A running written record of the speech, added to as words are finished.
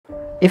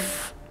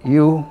If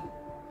you,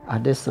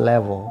 at this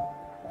level,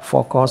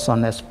 focus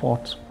on a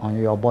spot on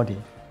your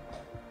body,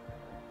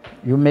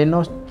 you may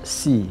not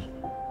see,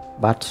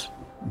 but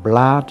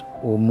blood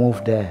will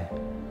move there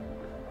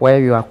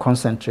where you are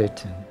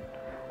concentrating.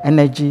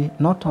 Energy,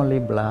 not only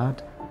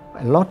blood,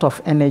 a lot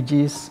of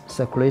energies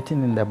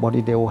circulating in the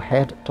body, they will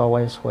head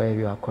towards where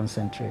you are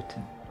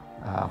concentrating.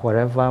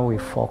 Wherever we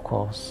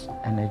focus,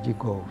 energy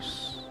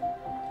goes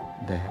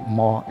there,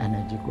 more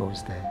energy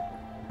goes there.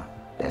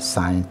 The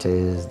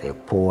scientists, the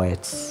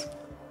poets,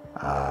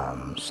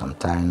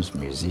 sometimes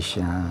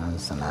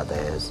musicians and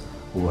others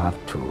who have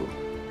to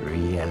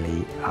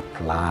really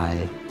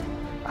apply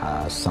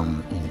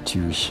some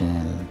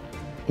intuition,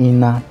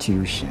 inner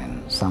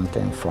tuition,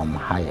 something from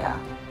higher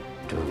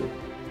to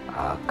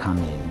come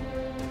in.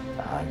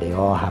 They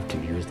all have to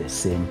use the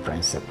same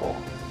principle.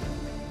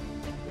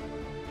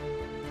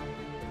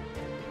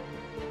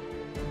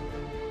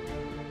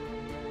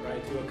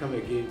 Right, welcome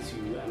again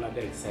to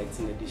another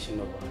exciting edition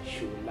of our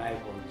show live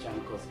on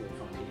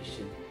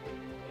Jancosmicfoundation.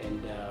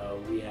 And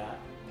we are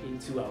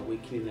into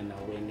awakening and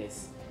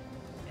awareness.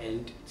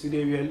 And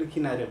today we are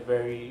looking at a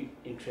very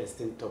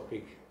interesting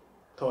topic,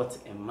 thought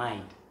and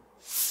mind.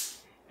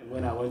 And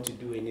when I want to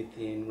do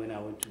anything, when I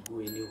want to go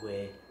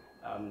anywhere,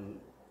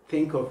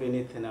 think of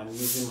anything, I'm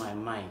using my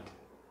mind.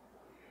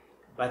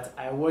 But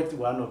I watched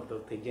one of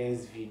Dr.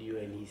 Jen's video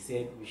and he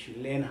said we should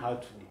learn how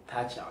to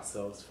detach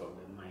ourselves from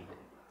the mind.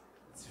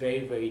 It's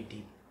very, very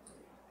deep.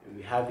 And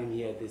we have him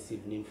here this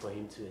evening for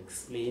him to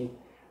explain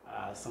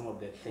some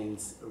of the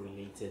things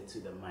related to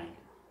the mind.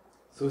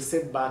 So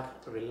sit back,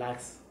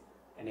 relax,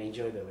 and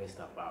enjoy the rest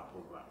of our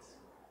programs.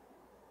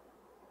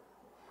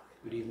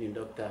 Good evening,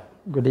 Doctor.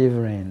 Good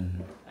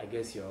evening. I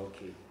guess you're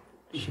okay.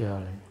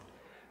 Surely.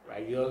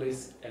 Right, we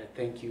always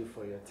thank you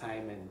for your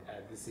time and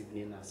this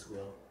evening as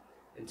well.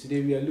 And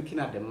today we are looking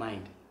at the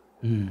mind.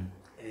 And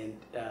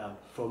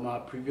from our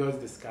previous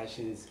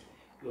discussions,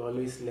 you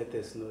always let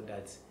us know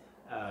that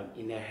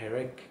in a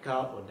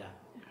hierarchical order,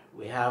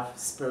 we have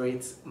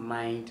spirit,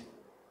 mind,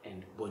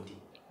 and body,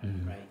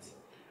 right?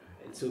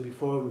 And so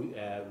before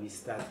we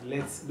start,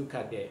 let's look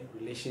at the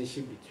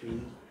relationship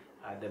between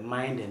the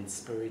mind and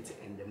spirit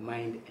and the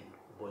mind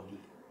and body.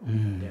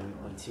 Then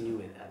we continue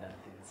with other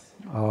things.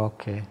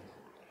 Okay.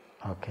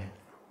 Okay.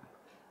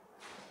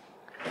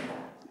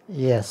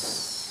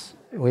 Yes,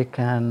 we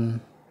can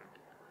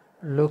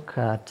look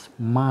at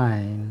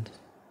mind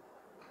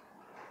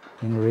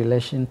in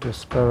relation to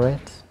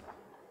spirit,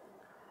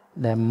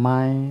 the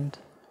mind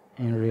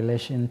in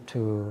relation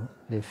to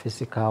the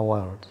physical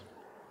world.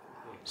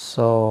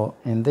 So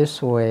in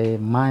this way,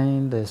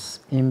 mind is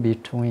in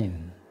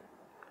between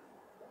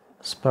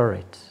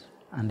spirit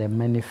and the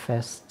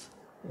manifest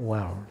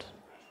world.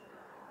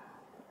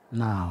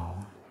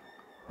 Now,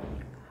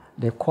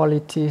 the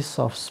qualities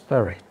of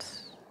spirit,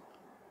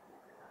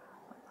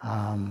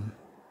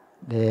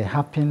 they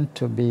happen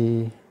to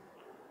be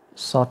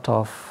sort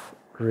of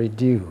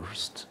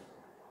reduced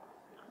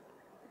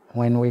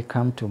when we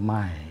come to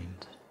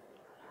mind.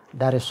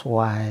 That is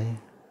why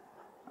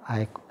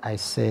I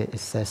say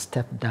it's a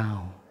step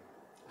down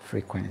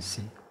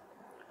frequency,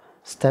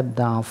 step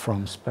down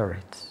from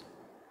spirit.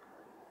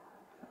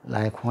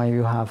 Like when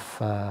you have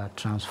a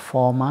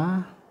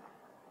transformer,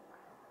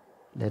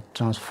 the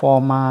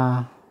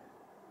transformer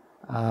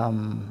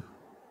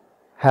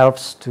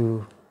helps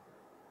to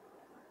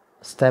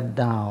step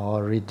down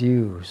or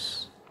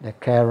reduce the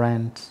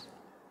current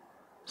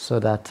so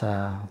that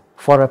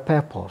for a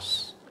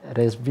purpose, it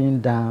is being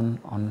done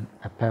on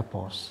a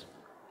purpose.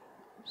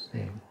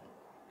 See,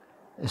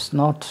 it's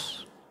not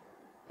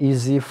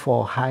easy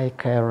for high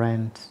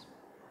current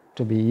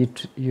to be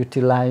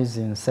utilized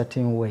in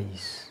certain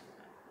ways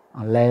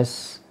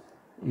unless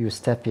you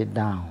step it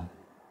down.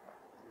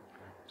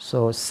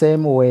 So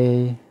same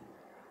way,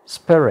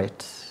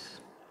 spirit,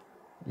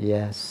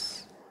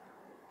 yes,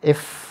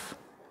 if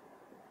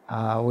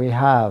we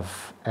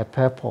have a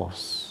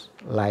purpose,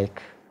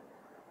 like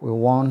we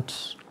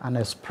want an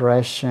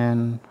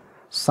expression,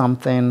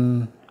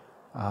 something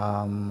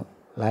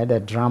like the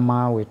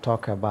drama we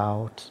talk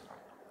about,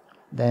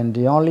 then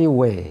the only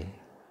way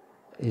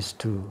is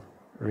to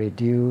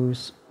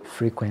reduce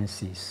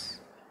frequencies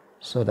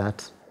so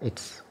that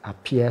it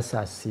appears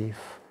as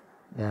if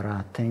there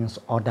are things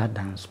other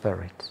than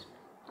spirit.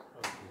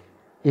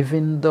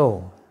 Even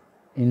though,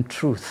 in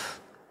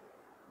truth,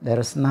 there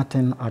is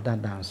nothing other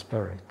than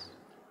spirit.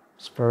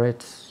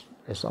 Spirit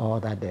is all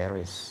that there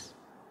is.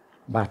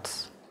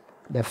 But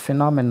the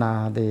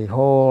phenomena, the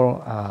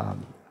whole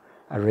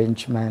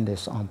arrangement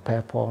is on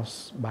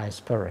purpose by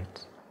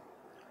spirit,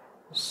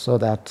 so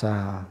that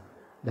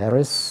there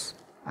is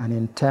an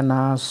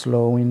internal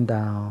slowing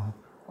down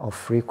of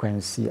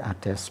frequency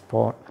at a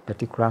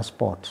particular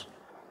spot.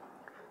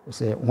 You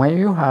see, when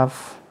you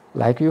have,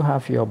 like you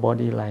have your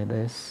body like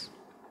this,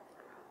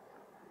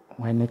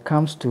 when it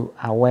comes to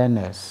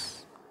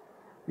awareness,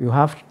 you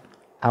have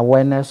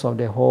awareness of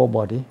the whole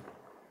body,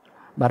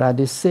 but at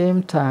the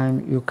same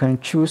time, you can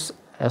choose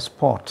a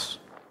spot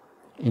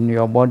in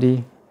your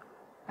body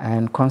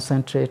and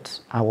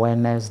concentrate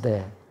awareness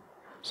there.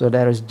 So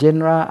there is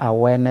general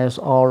awareness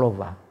all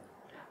over.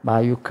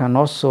 But you can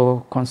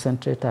also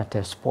concentrate at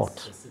a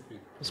spot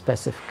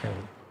specifically.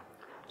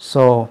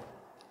 So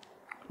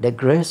the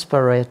Great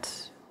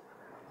Spirit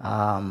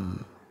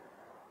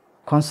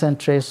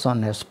concentrates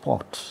on a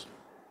spot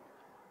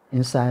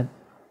inside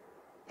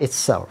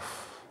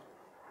itself.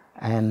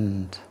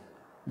 And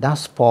that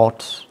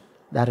spot,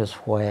 that is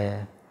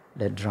where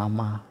the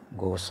drama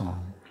goes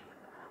on.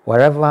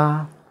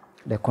 Wherever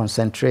the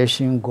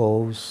concentration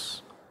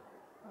goes,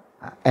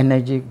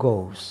 energy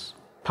goes,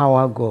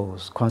 power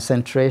goes,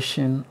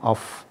 concentration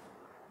of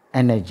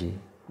energy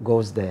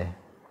goes there.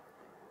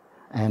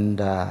 And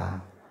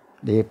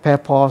the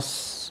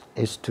purpose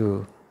is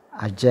to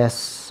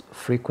adjust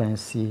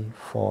frequency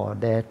for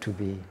there to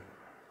be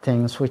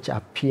things which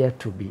appear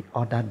to be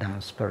other than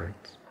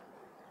spirit,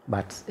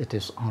 but it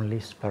is only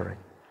spirit.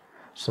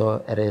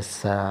 So it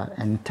is an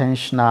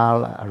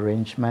intentional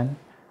arrangement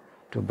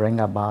to bring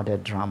about a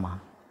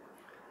drama.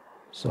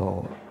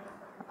 So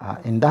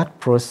in that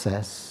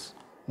process,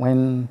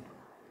 when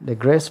the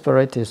Great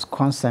Spirit is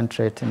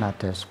concentrating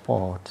at a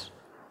spot,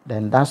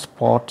 then that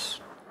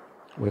spot,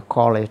 we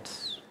call it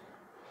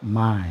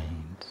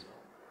mind.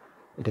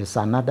 It is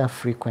another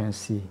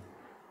frequency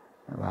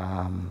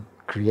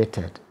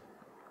created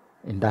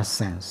in that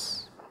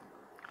sense.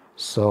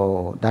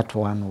 So that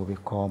one will be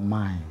called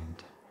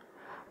mind.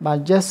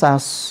 But just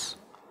as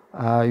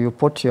you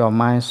put your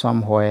mind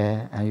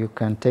somewhere and you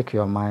can take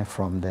your mind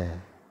from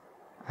there,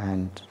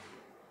 and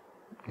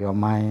your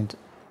mind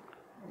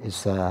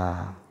is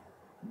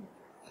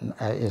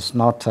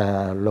not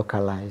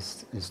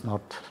localized, it's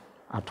not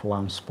at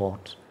one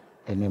spot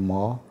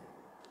anymore.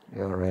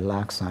 You're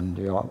relaxed and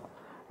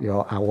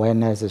your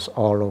awareness is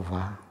all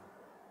over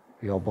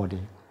your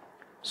body.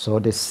 So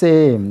the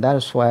same,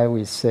 that's why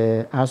we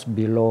say, as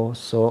below,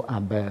 so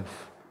above.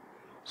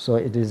 So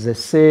it is the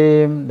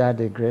same that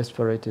the Great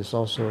Spirit is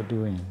also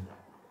doing.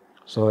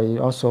 So it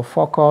also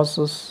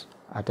focuses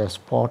at a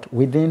spot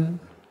within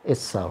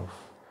itself.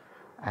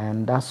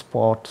 And that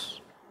spot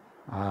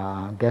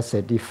gets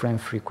a different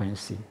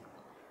frequency.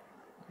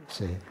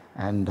 See?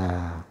 And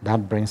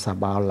that brings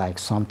about like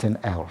something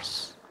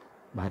else.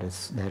 But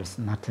there is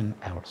nothing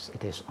else.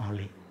 It is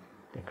only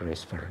the Great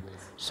Spirit.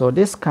 So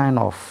this kind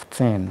of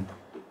thing,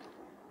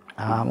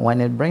 when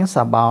it brings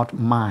about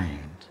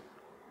mind,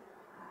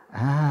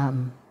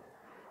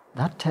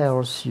 that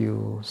tells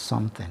you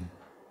something.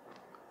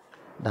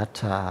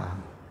 That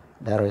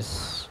there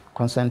is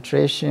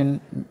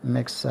concentration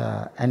makes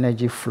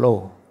energy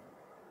flow.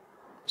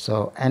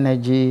 So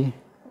energy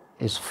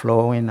is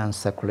flowing and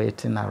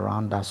circulating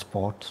around that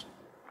spot.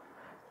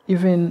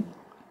 Even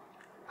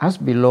as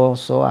below,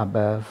 so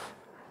above,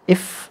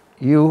 if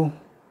you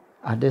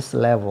at this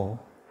level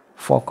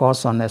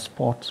focus on a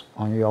spot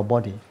on your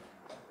body,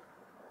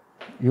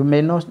 you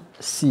may not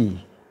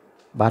see,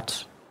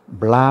 but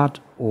blood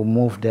will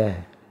move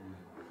there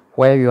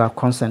where you are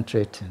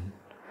concentrating.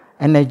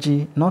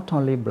 Energy, not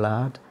only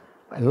blood,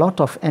 a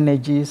lot of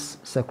energies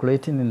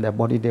circulating in the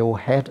body, they will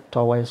head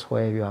towards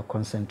where you are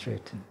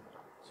concentrating.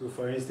 So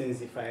for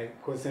instance, if I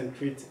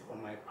concentrate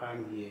on my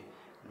palm here,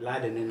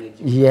 blood and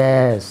energy...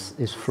 Yes,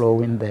 it's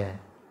flowing there.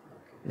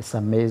 It's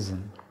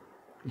amazing.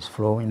 It's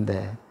flowing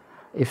there.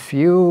 If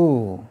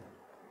you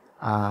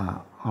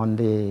are on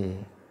the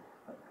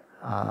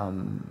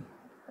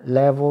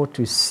level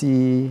to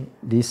see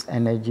these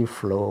energy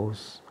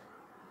flows,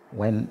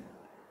 when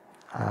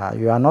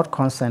you are not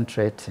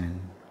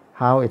concentrating,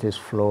 how it is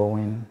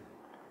flowing,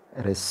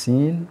 it is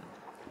seen.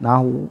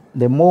 Now,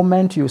 the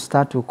moment you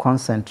start to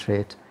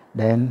concentrate,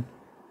 then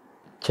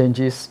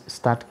changes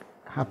start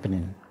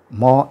happening.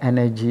 More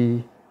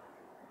energy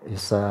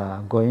is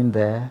going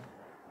there,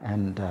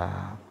 and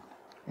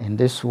in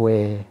this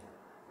way,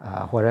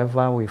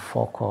 wherever we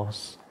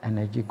focus,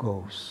 energy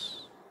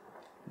goes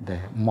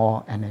there.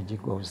 More energy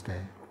goes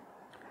there.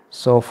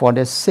 So for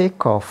the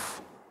sake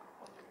of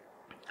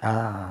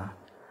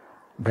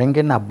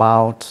bringing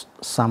about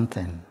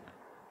something,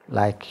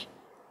 like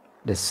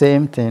the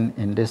same thing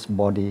in this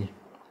body,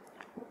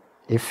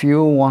 if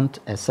you want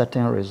a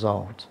certain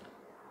result,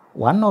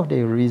 one of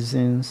the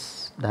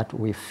reasons that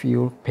we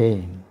feel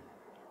pain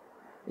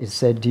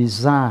is a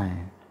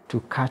desire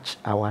to catch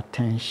our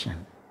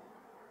attention.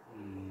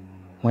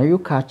 When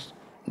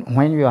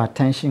your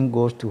attention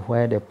goes to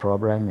where the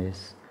problem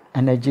is,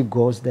 energy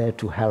goes there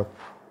to help,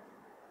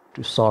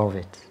 to solve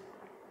it.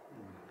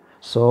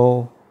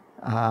 So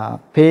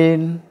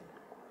pain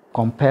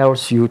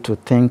compels you to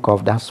think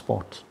of that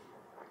spot.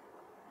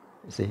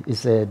 You see,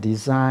 it's a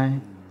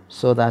design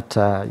so that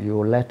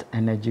you let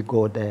energy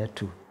go there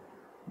to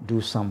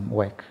do some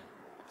work.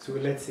 So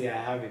let's say I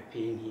have a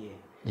pain here,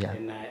 yeah,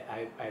 and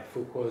I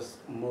focus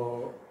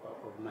more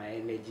of my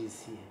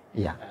energies here.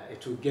 Yeah.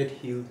 It will get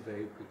healed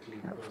very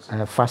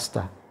quickly.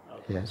 Faster,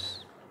 okay.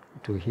 Yes,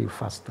 it will heal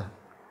faster.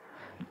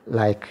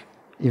 Like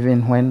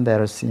even when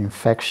there is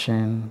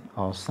infection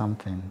or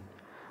something,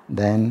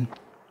 then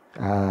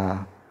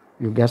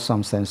you get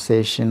some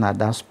sensation at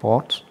that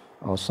spot,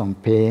 or some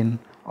pain,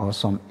 or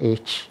some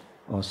itch,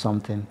 or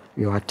something.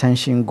 Your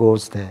attention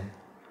goes there.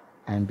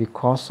 And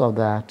because of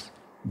that,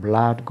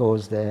 blood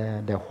goes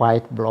there, the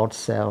white blood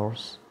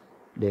cells,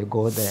 they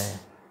go there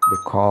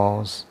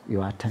because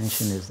your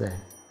attention is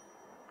there.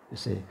 You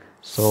see,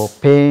 so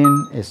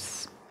pain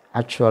is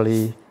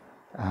actually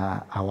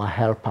our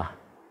helper.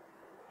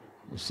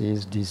 You see,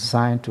 it's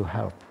designed to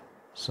help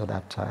so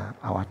that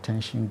our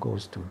attention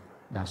goes to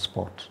that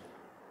spot.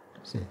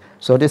 See,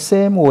 so the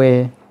same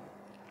way,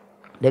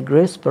 the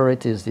Great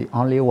Spirit is the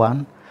only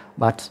one,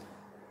 but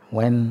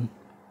when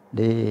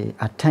the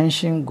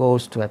attention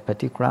goes to a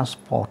particular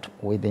spot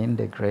within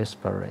the Great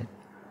Spirit,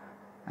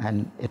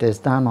 and it is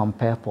done on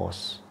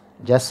purpose,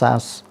 just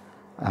as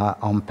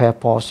on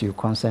purpose you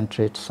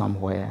concentrate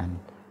somewhere and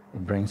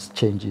it brings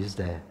changes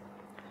there.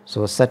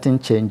 So certain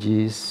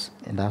changes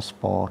in that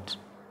spot,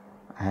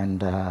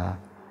 and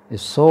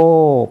it's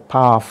so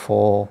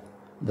powerful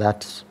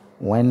that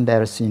when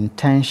there is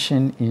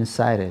intention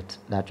inside it,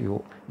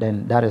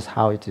 then that is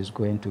how it is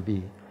going to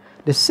be.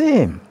 The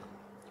same,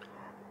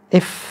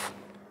 if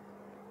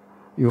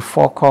you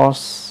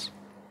focus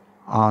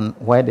on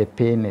where the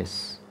pain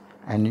is,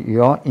 and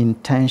your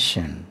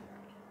intention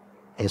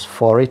is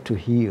for it to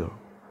heal,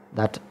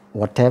 that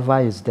whatever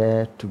is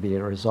there to be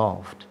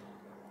resolved,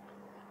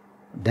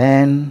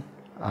 then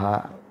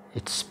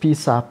it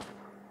speeds up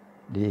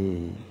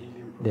the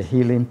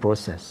healing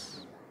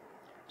process.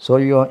 So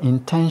your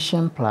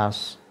intention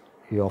plus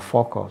your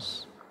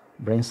focus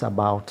brings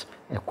about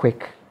a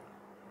quick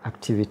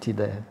activity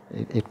there.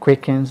 It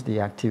quickens the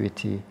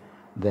activity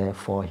there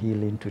for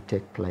healing to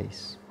take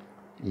place.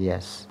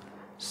 Yes.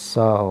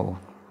 So,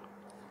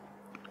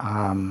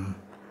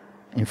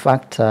 in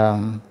fact,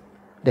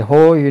 the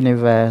whole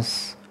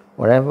universe,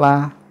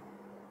 wherever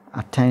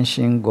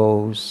attention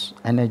goes,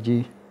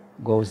 energy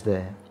goes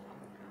there.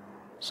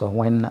 So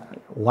when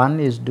one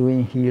is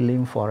doing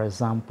healing, for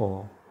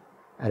example,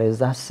 it is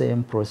that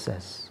same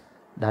process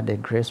that the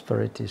Great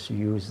Spirit is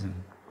using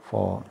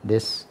for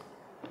this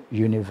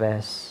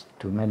universe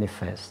to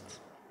manifest,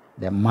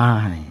 the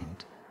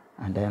mind,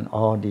 and then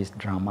all this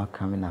drama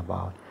coming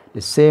about.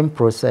 The same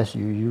process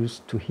you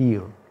use to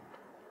heal.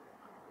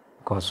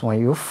 Because when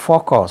you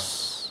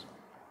focus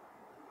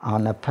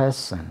on a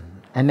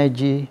person,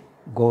 energy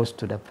goes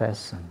to the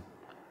person.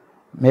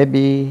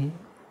 Maybe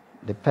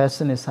the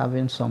person is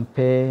having some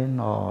pain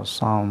or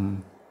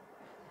some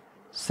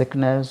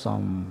sickness,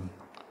 some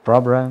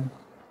problem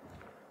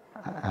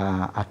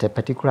at a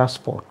particular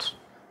spot.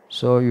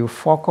 So you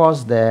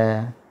focus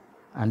there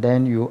and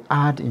then you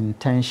add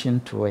intention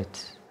to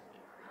it.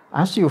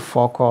 As you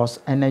focus,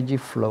 energy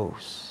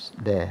flows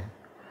there.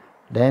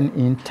 Then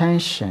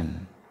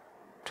intention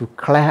to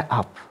clear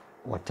up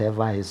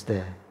whatever is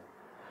there.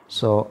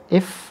 So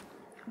if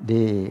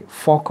the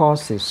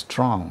focus is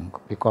strong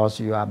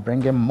because you are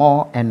bringing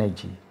more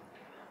energy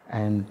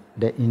and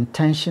the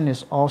intention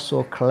is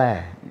also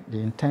clear, the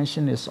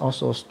intention is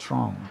also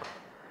strong,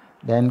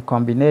 then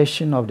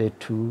combination of the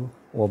two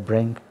will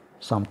bring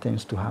some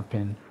things to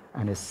happen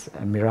and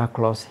a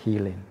miraculous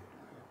healing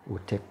will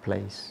take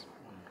place.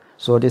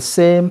 So the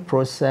same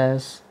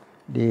process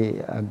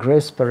the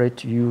Great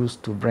Spirit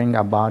used to bring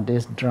about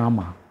this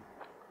drama.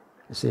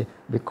 You see,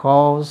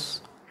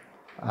 because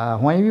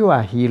when you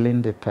are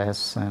healing the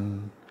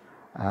person,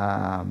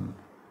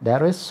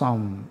 there is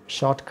some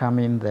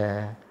shortcoming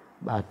there,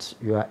 but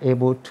you are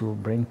able to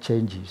bring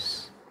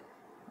changes.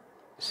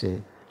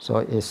 See, so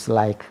it's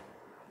like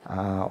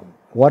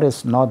what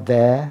is not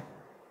there.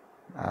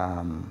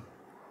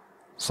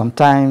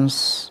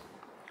 Sometimes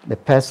the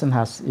person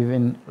has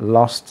even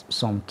lost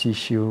some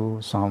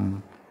tissue,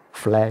 some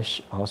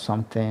flesh or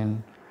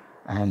something,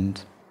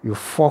 and you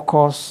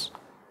focus.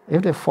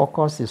 If the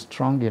focus is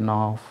strong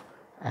enough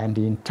and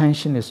the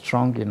intention is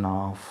strong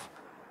enough,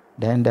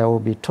 then there will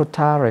be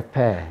total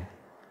repair.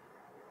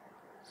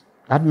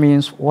 That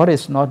means what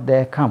is not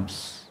there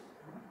comes.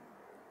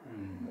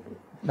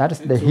 That is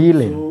the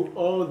healing. So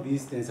all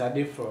these things, are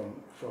they from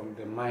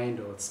the mind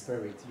or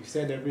spirit? You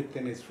said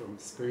everything is from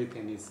spirit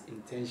and is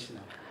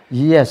intentional.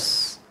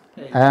 Yes.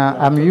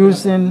 I'm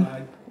using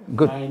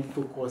good. Mind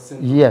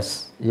focusing.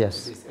 Yes,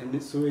 yes.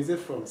 And so is it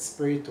from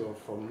spirit or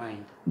from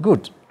mind?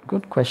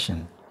 Good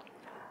question.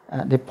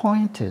 The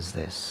point is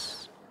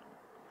this.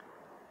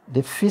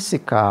 The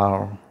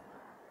physical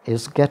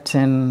is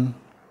getting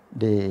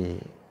the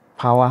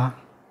power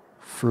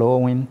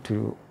flowing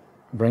to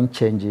bring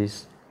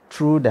changes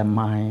through the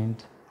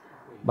mind,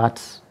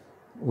 but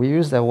we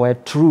use the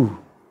word through.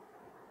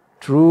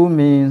 Through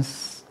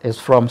means it's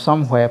from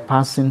somewhere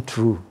passing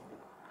through.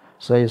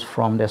 So it's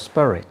from the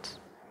spirit.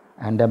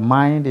 And the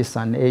mind is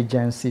an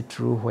agency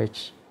through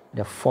which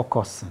the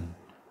focusing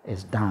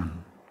is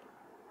done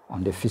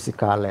on the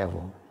physical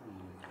level.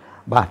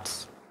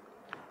 But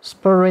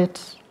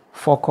spirit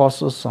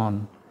focuses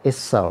on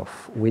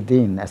itself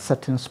within a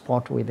certain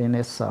spot within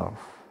itself.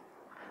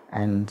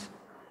 And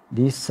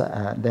this,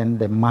 then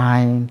the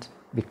mind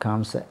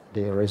becomes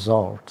the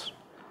result.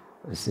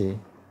 You see,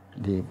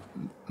 the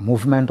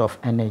movement of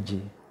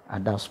energy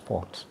at that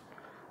spot.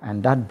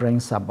 And that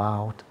brings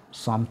about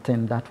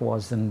something that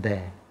wasn't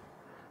there.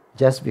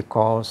 Just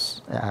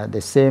because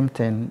the same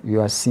thing you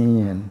are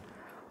seeing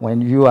when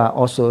you are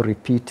also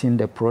repeating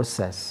the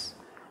process,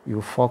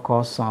 you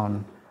focus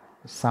on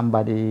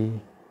somebody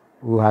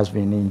who has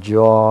been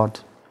injured,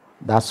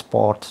 that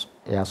spot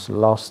has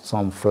lost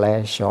some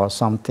flesh or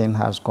something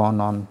has gone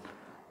on,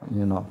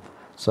 you know.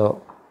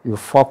 So you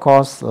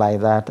focus like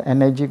that,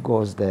 energy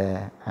goes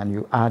there, and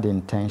you add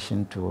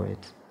intention to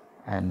it,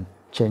 and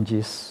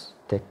changes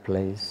take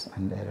place,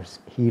 and there's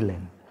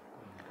healing.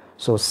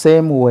 So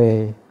same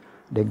way,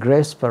 the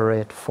Great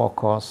Spirit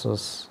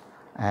focuses,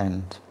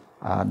 and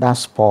that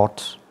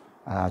spot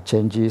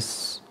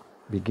changes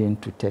begin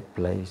to take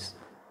place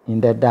in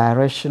the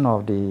direction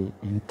of the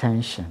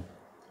intention,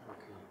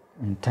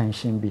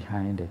 intention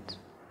behind it.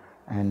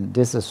 And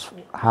this is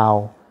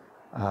how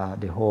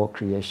the whole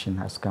creation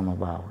has come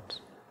about.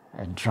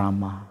 A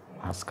drama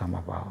has come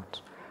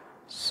about.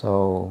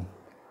 So,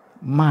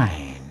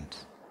 mind.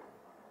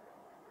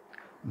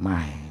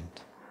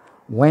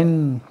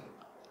 When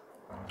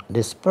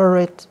the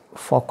spirit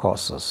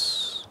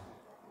focuses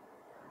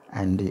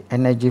and the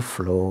energy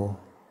flow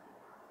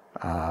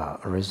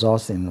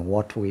results in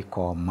what we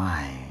call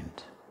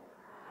mind,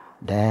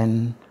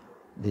 then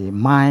the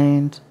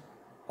mind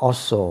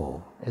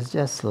also is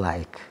just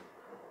like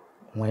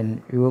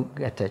when you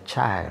get a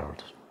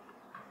child.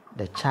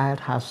 The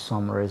child has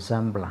some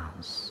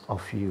resemblance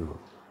of you.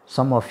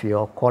 Some of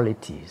your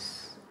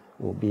qualities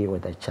will be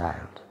with the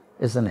child,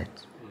 isn't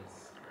it?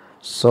 Yes.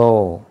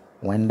 So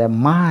when the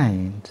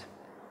mind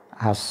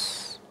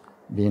has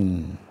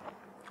been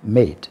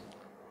made,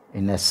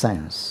 in a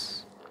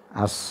sense,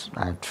 as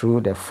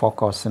through the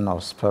focusing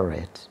of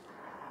spirit,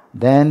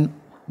 then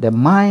the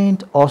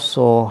mind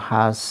also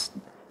has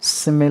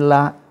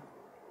similar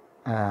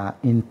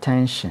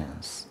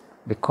intentions,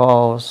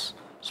 because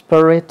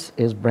spirit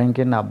is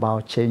bringing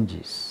about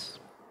changes.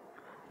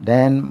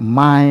 Then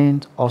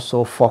mind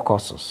also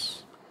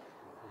focuses.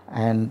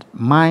 And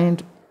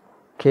mind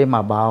came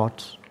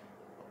about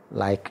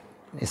like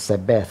it's a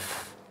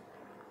birth.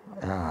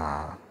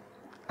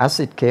 As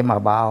it came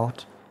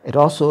about, it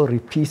also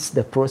repeats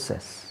the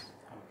process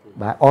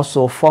by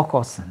also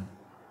focusing.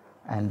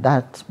 And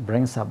that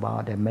brings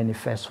about a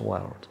manifest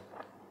world.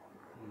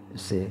 You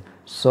see?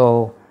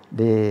 So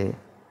the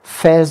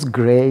first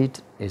grade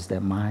is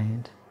the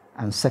mind,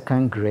 and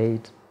second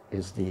grade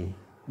is the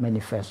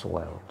manifest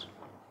world.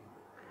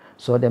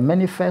 So the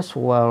manifest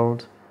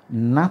world,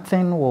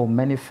 nothing will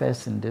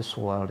manifest in this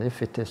world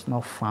if it is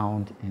not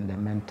found in the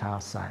mental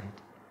side.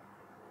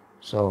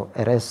 So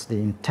it is the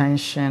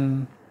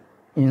intention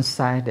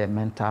inside the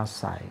mental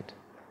side.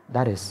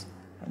 That is,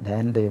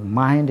 then the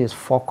mind is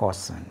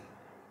focusing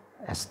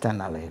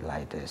externally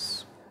like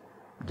this.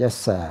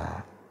 Just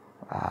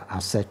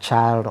as a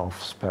child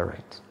of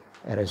spirit,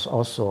 it is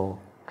also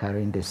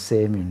carrying the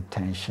same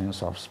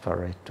intentions of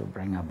spirit to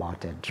bring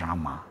about a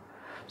drama.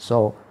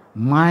 So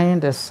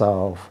mind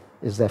itself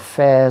is the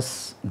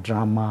first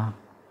drama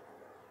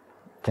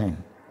thing.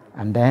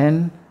 And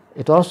then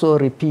it also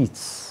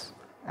repeats.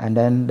 And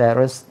then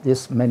there is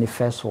this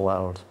manifest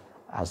world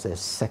as a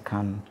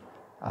second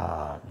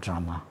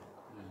drama.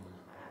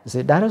 You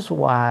see, that is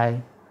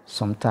why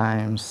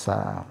sometimes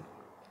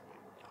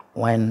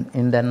when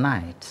in the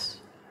night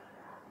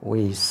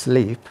we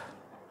sleep,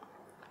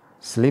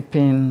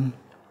 sleeping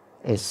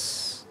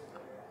is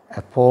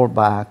a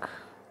pullback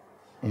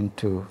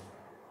into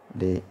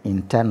the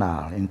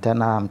internal,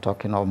 I'm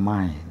talking of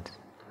mind,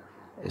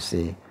 you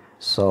see.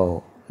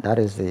 So that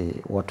is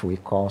what we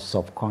call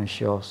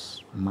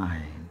subconscious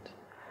mind.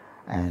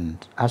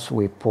 And as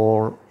we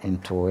pull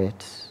into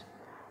it,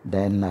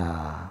 then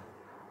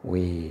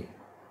we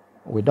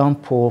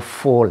don't pull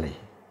fully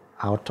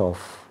out of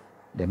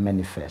the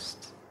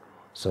manifest.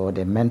 So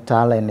the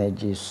mental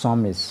energy,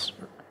 some is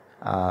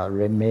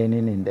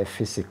remaining in the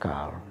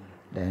physical.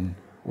 Then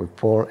we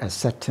pour a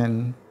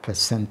certain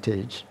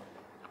percentage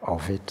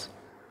of it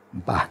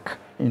back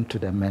into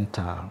the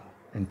mental,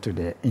 into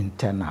the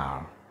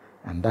internal,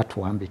 and that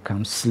one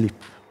becomes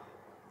sleep.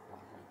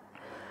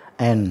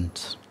 And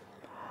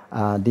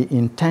the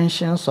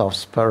intentions of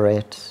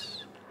spirit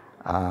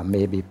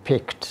may be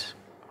picked.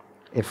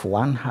 If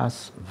one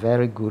has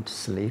very good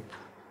sleep,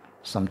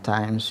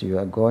 sometimes you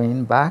are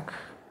going back,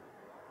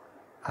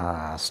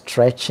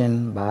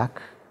 stretching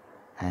back,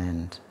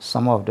 and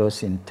some of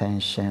those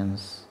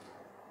intentions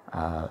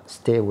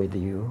stay with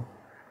you,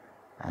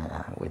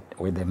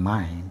 with the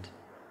mind,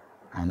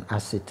 and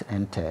as it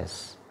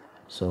enters.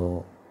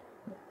 So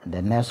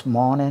the next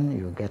morning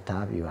you get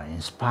up, you are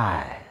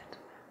inspired,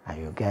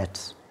 and you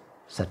get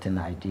certain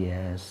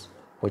ideas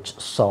which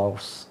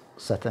solves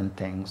certain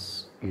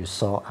things you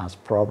saw as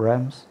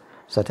problems,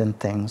 certain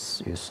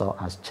things you saw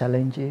as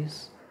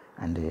challenges,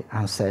 and the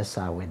answers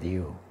are with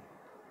you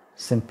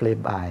simply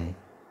by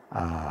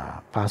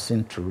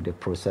passing through the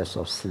process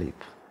of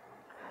sleep.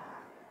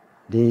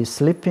 The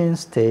sleeping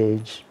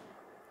stage,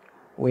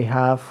 we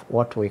have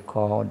what we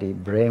call the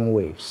brain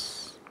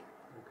waves.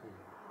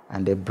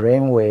 And the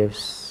brain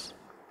waves,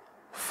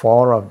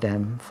 4 of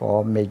them,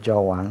 4 major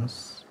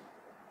ones,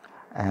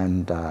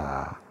 and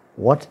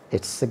what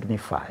it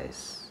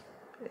signifies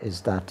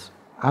is that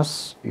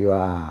as you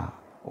are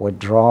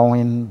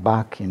withdrawing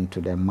back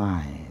into the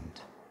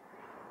mind.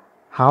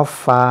 How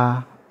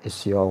far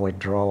is your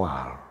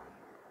withdrawal?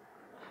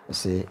 You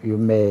see, you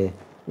may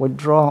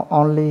withdraw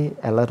only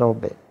a little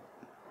bit,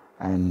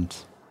 and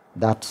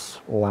that's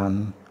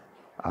one.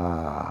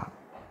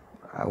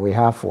 We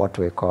have what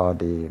we call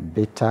the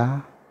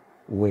beta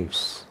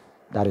waves.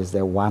 That is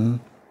the one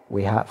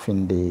we have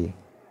in the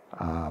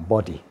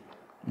body,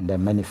 in the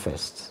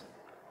manifest.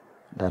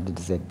 That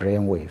is a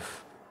brain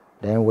wave.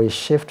 Then we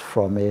shift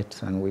from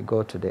it and we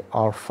go to the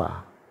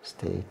alpha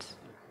state.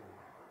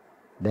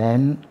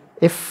 Then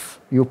if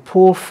you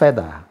pull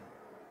further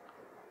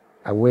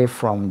away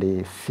from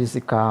the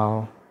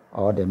physical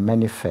or the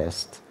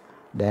manifest,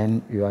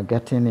 then you are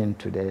getting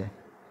into the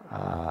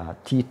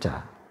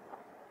theta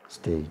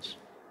stage,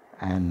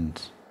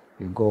 and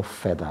you go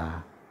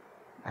further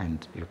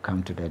and you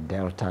come to the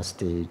delta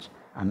stage.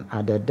 And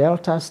at the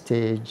delta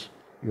stage,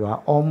 you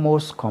are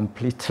almost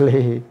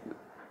completely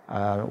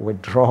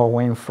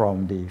withdrawing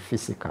from the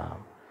physical.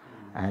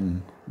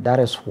 And that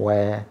is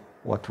where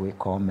what we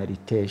call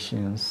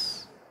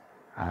meditations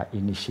are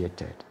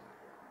initiated.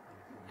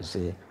 You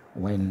see,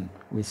 when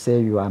we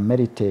say you are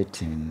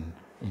meditating,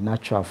 in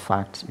actual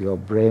fact, your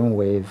brain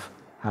wave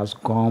has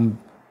gone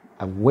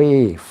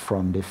away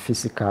from the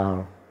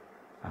physical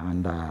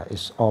and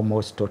is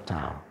almost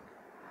total.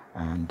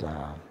 And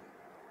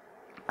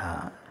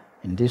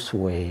in this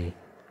way,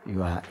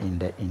 you are in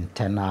the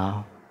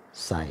internal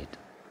side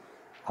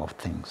of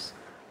things.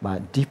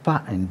 But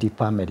deeper and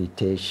deeper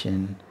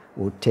meditation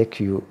will take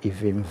you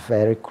even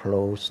very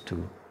close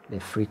to the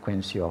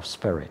frequency of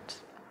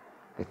spirit,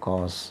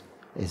 because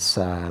it's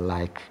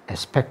like a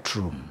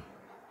spectrum.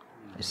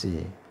 You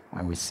see,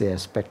 when we say a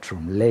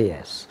spectrum,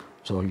 layers.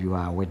 So you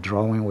are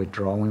withdrawing,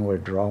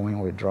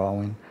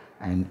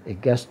 and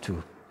it gets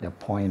to the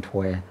point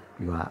where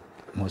you are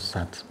almost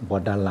at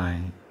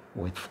borderline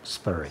with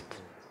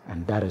spirit.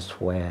 And that is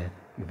where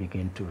you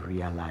begin to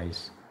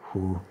realize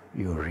who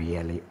you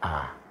really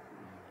are.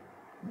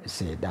 You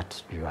see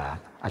that you are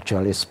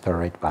actually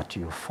spirit, but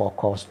you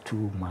focus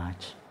too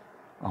much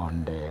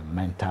on the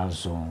mental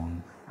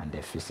zone and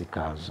the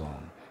physical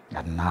zone.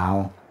 And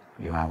now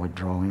you are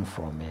withdrawing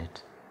from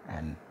it,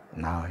 and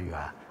now you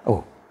are,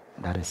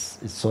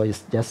 so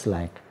it's just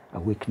like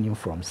awakening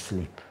from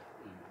sleep.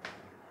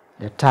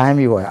 The time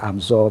you are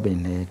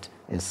absorbing it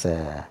is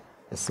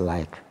it's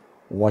like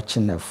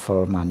watching a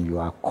film and you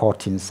are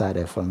caught inside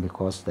a film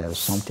because there's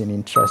something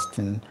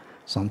interesting,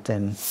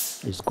 something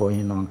is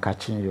going on,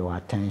 catching your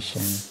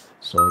attention,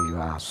 so you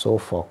are so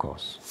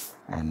focused.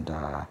 And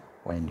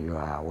when you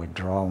are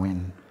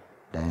withdrawing,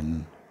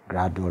 then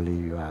gradually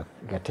you are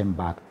getting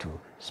back to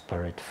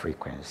spirit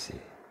frequency.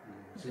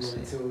 So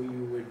until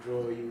you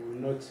withdraw, you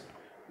will not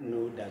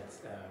know that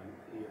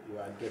you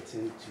are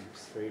getting to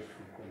spirit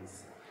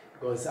frequency.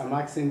 Because I'm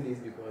asking this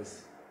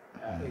because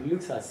it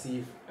looks as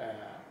if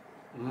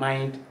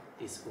mind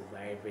is over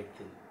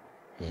everything.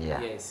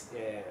 Yeah. Yes,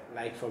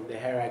 like from the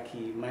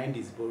hierarchy, mind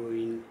is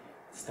borrowing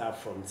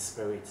stuff from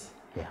spirit.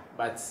 Yeah.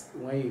 But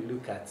when you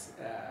look at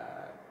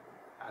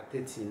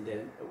it in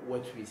then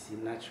what we see,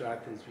 natural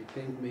things, we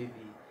think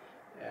maybe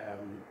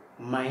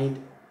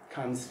mind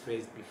comes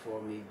first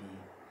before maybe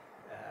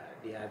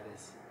the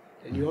others.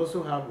 And you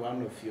also have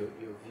one of your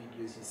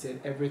videos, you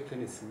said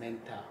everything is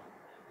mental.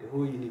 The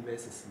whole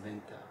universe is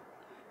mental.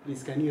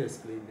 Please, can you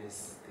explain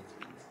this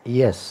statement?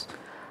 Yes.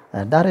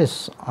 That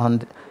is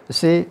on, you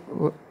see,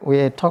 we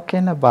are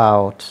talking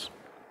about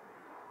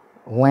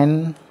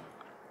when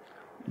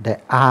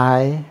the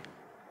I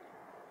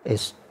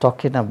is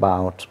talking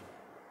about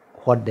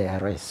what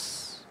there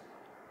is.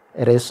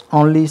 It is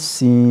only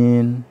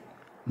seeing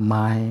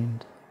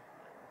mind,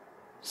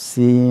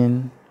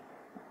 seeing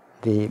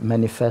the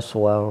manifest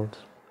world.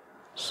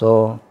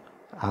 So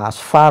as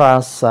far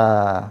as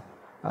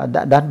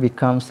that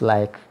becomes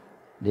like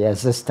the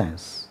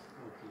existence,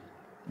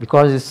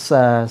 because it's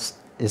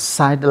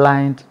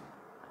sidelined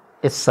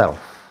itself.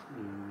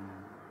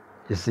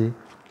 You see,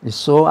 it's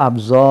so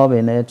absorbed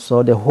in it,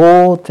 so the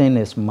whole thing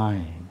is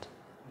mind.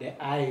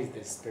 The I is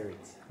the spirit.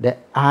 The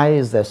I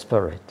is the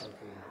spirit. Okay.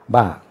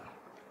 But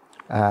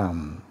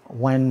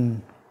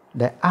when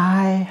the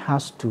I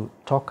has to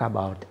talk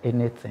about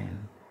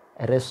anything,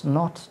 it is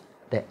not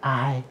the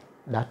I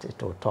that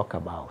it will talk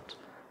about,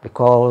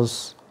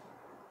 because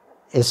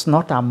it's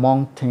not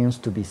among things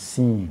to be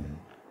seen,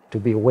 to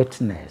be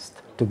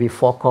witnessed, to be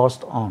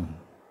focused on.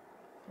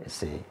 You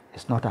see,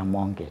 it's not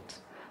among it.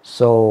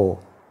 So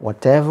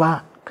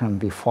whatever can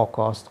be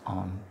focused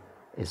on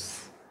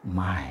is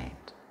mind.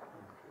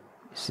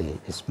 You see,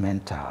 it's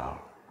mental.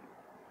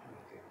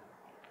 Okay.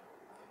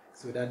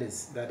 So that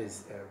is the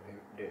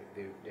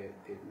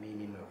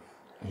meaning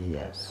of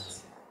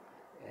yes.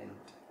 That. And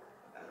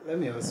let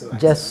me also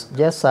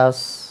just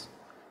as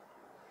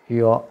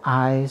your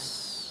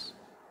eyes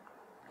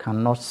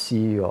cannot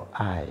see your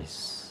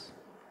eyes,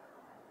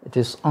 it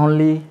is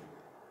only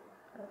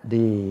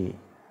the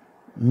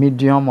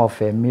medium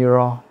of a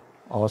mirror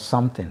or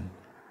something.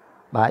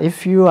 But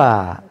if you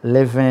are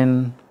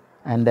living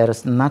and there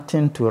is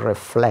nothing to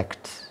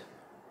reflect,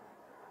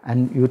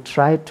 and you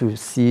try to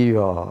see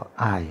your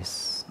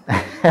eyes.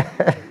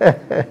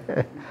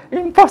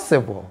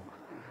 Impossible.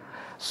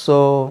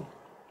 So,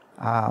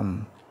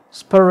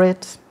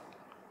 spirit,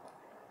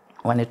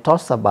 when it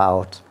talks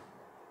about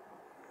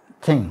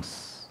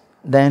things,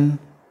 then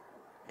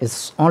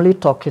it's only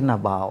talking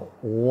about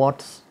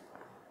what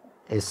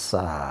is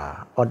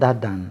other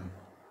than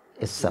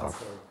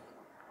itself.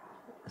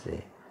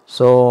 See?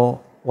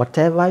 So,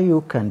 whatever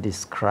you can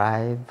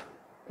describe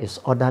is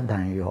other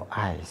than your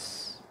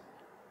eyes.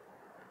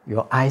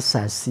 Your eyes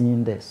are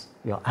seeing this.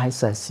 Your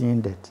eyes are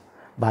seeing that.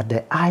 But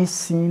the eyes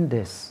seeing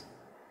this,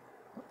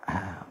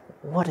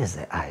 what is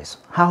the eyes?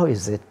 How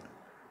is it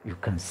you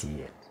can see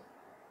it?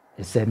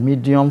 It's a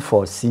medium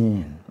for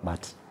seeing,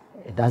 but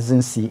it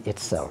doesn't see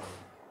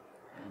itself.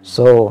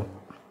 So,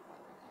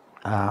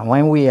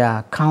 when we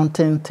are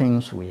counting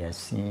things we are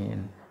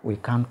seeing, we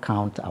can't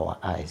count our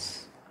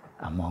eyes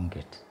among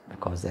it,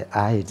 because the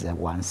eye is the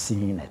one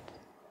seeing it.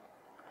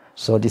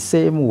 So the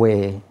same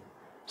way,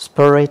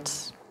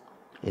 spirit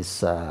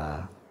is,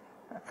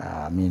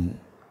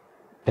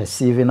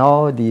 perceiving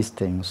all these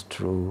things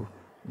through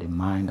the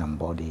mind and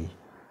body,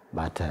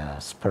 but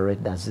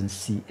spirit doesn't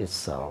see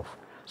itself.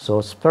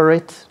 So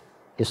spirit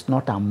is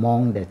not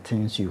among the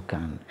things you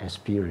can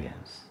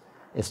experience.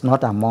 It's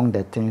not among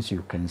the things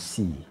you can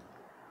see.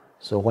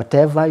 So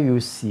whatever you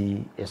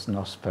see is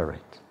not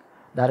spirit.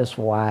 That is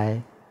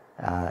why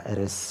it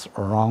is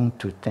wrong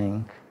to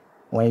think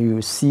when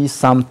you see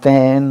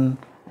something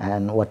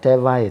and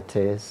whatever it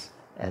is,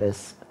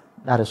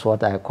 that is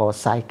what I call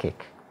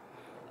psychic.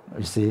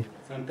 You see?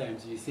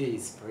 Sometimes you say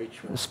it's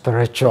spiritual.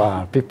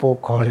 Spiritual. People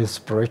call it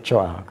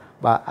spiritual.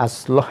 But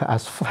as long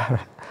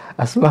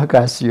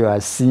as you are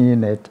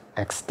seeing it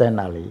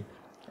externally,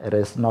 it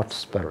is not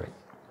spirit.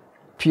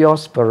 Pure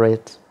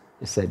spirit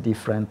is a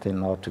different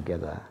thing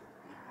altogether.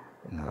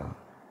 You know,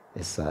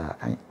 it's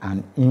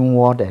an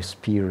inward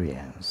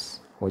experience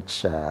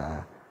which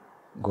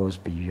goes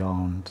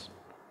beyond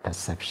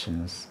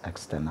perceptions,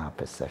 external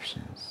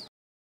perceptions.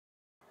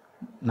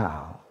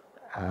 Now,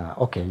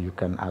 okay, you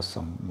can ask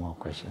some more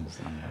questions.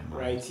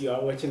 Right, you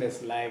are watching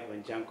us live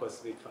on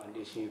Jancosmic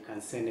Foundation. You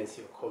can send us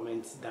your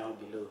comments down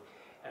below.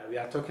 We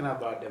are talking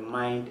about the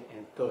mind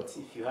and thoughts.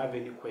 If you have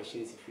any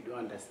questions, if you don't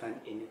understand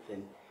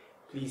anything,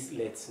 please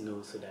let us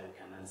know so that we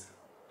can answer.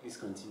 Please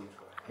continue.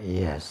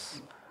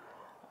 Yes.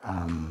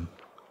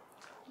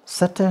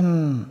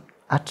 Certain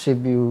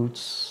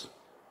attributes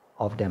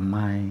of the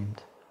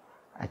mind,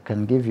 I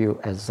can give you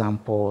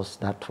examples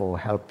that will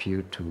help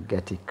you to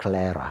get it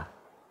clearer.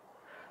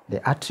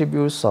 The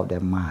attributes of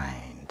the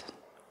mind.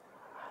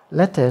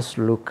 Let us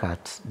look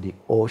at the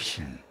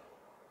ocean.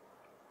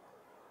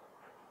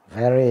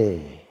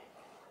 Very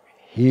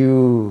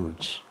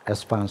huge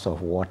expanse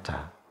of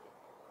water.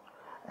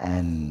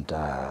 And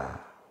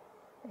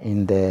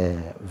in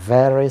the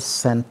very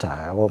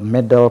center or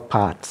middle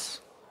part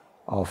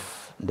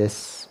of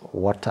this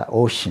water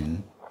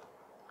ocean,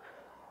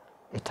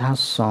 it has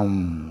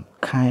some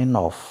kind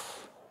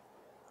of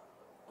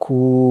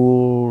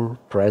cool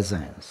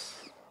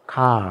presence,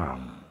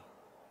 calm,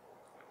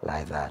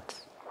 like that.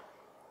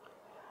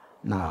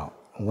 Now,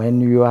 when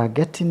you are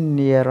getting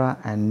nearer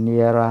and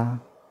nearer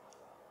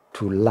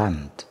to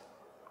land,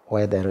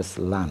 where there is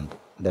land,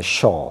 the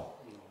shore,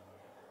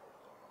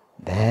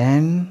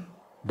 then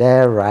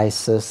there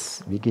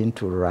begin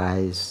to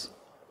rise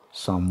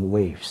some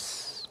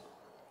waves.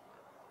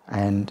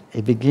 And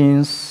it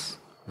begins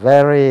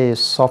very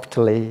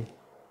softly,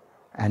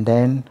 and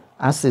then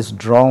as it's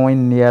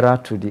drawing nearer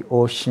to the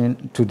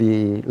ocean, to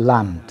the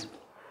land,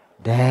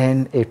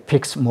 then it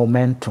picks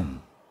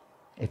momentum,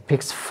 it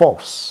picks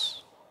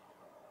force.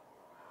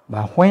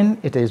 But when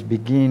it is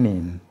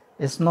beginning,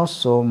 it's not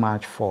so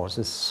much force,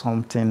 it's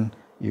something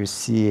you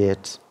see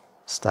it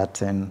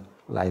starting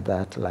like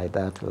that, like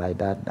that, like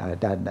that, like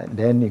that.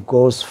 Then it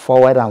goes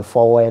forward and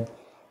forward,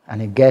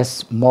 and it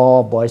gets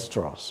more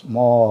boisterous,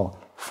 more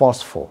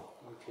forceful.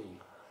 Okay.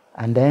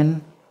 And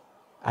then,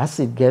 as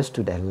it gets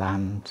to the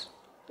land,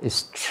 it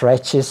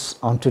stretches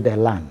onto the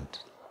land.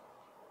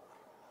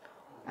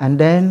 And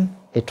then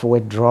it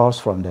withdraws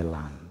from the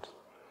land.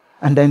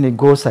 And then it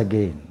goes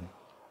again.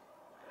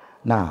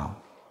 Now,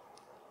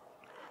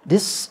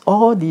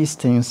 all these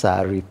things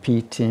are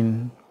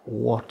repeating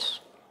what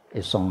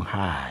is on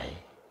high.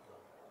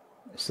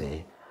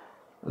 See,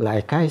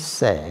 like I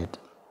said,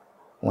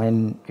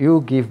 when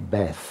you give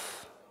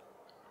birth,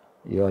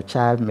 your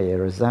child may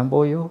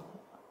resemble you.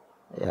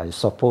 Yeah, you're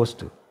supposed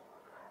to.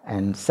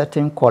 And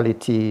certain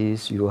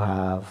qualities you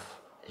have,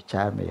 a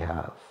child may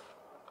have.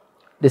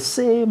 The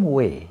same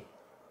way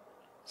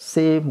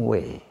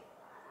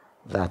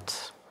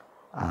that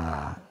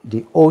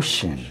the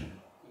ocean,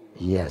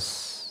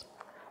 yes,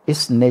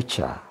 its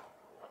nature,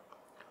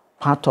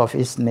 part of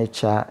its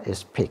nature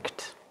is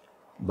picked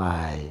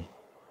by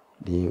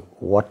the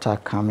water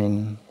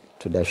coming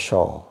to the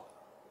shore.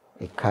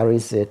 It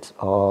carries it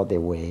all the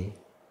way,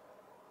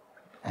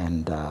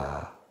 and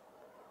there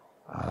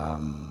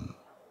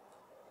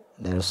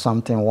is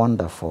something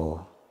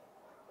wonderful.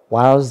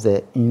 Whilst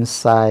the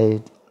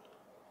inside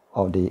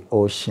of the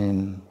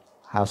ocean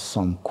has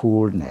some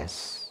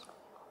coolness,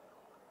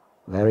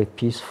 very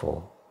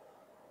peaceful.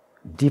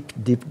 Deep,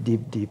 deep,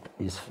 deep, deep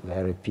is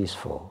very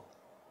peaceful.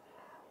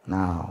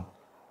 Now,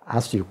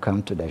 as you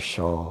come to the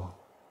shore,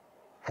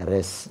 it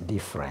is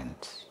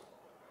different.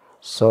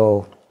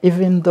 So,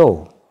 even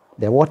though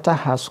the water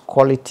has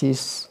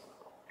qualities,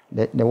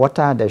 the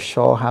water at the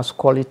shore has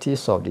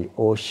qualities of the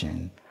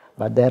ocean,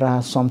 but there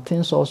are some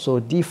things also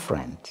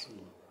different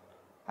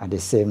at the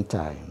same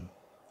time.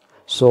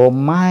 So,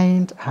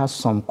 mind has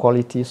some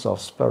qualities of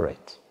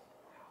spirit,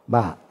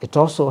 but it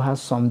also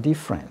has some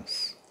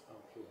difference.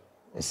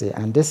 You see,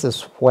 and this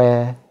is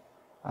where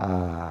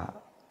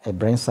it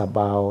brings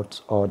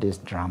about all this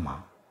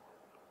drama.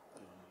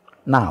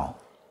 Now,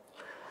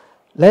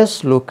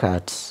 let's look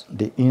at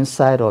the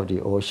inside of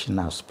the ocean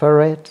as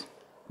spirit,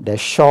 the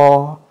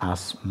shore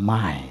as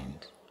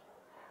mind,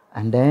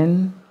 and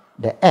then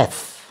the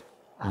earth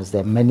as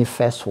the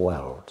manifest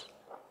world.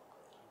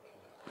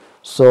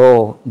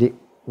 So the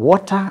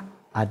water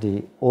at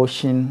the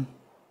ocean,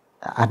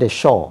 at the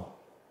shore,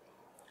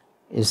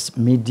 is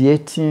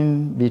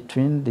mediating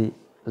between the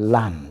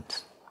land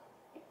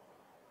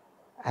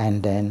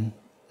and then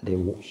the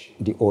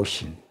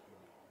ocean.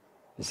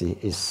 You see,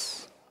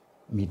 is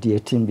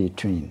mediating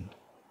between.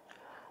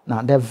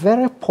 Now, the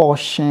very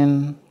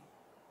portion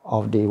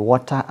of the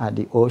water at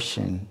the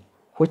ocean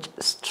which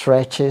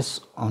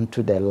stretches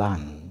onto the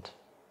land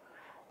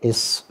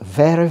is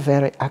very,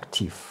 very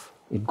active.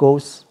 It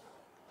goes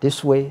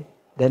this way,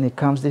 then it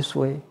comes this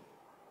way.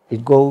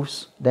 It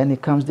goes, then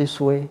it comes this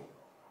way.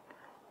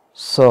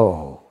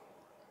 So,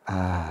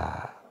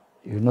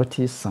 you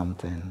notice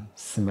something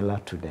similar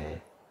to the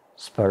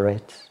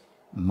spirit,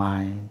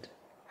 mind,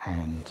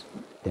 and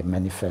the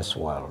manifest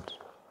world.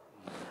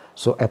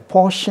 So a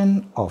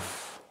portion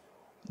of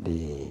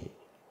the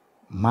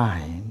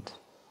mind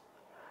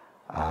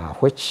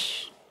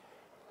which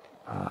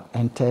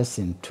enters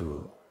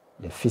into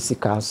the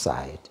physical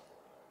side,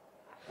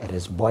 it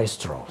is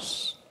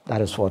boisterous.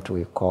 That is what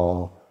we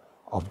call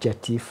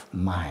objective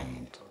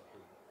mind.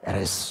 It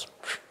is,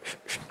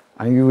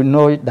 and you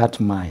know that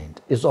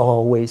mind is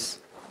always,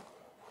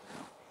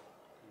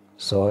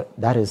 so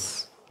that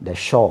is the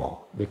shore,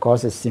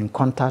 because it's in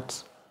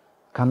contact,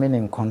 coming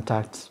in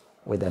contact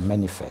with the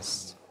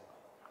manifest.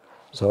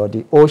 So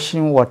the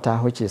ocean water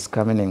which is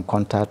coming in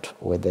contact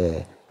with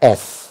the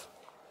earth,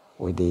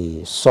 with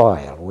the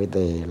soil, with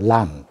the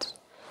land,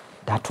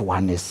 that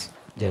one is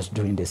just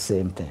doing the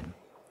same thing.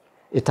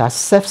 It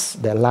accepts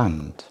the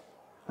land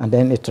and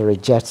then it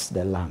rejects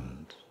the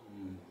land.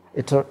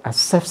 It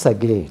accepts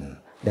again,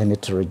 then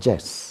it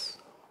rejects.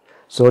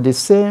 So the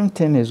same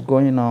thing is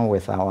going on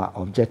with our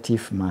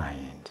objective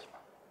mind.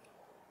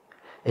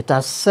 It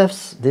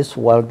accepts this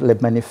worldly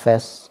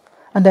manifest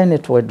and then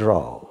it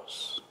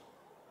withdraws,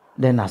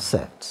 then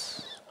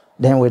accepts,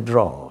 then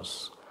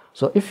withdraws.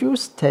 So if you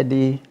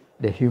study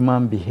the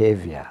human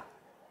behavior,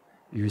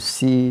 you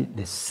see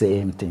the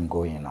same thing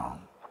going on.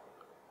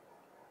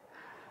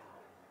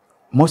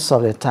 Most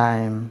of the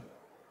time,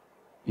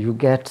 you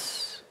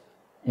get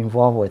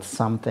involved with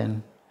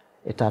something,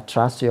 it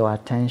attracts your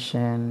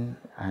attention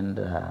and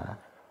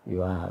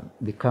you are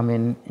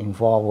becoming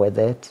involved with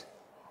it,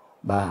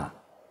 but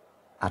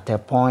at a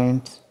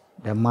point,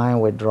 the mind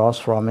withdraws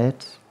from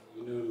it.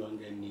 You no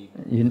longer need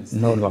you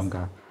no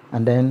longer.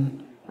 And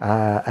then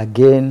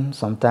again,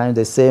 sometimes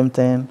the same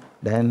thing,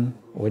 then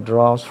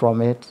withdraws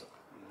from it,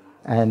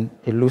 and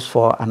it looks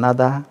for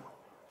another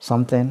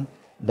something,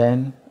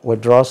 then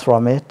withdraws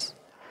from it.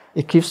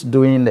 It keeps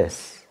doing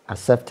this,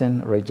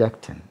 accepting,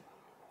 rejecting,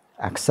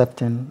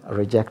 accepting,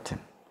 rejecting.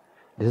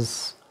 This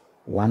is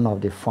one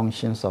of the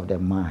functions of the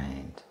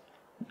mind,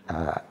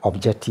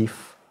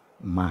 objective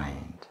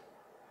mind.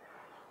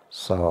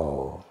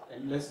 So,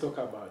 and let's talk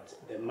about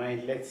the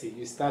mind. Let's say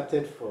you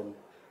started from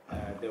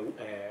the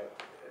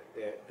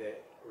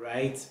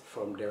right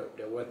from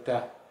the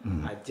water,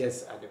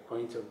 just at the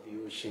point of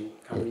the ocean,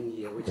 coming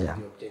here, which is the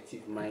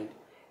objective mind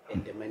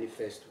and the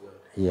manifest world.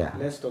 Yeah.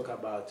 Let's talk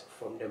about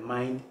from the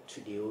mind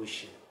to the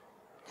ocean.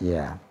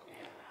 Yeah.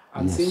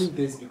 I'm saying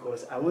this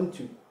because I want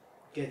to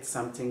get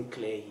something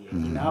clear here.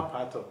 In our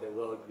part of the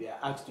world, we are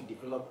asked to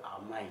develop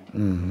our mind.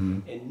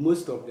 And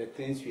most of the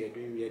things we are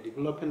doing, we are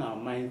developing our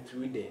mind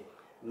through the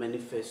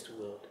manifest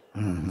world.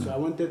 So I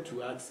wanted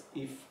to ask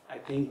if I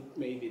think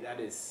maybe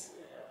that is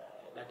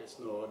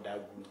not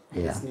that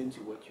good, listening to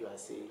what you are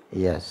saying.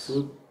 Yes.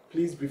 So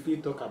please briefly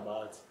talk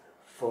about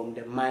from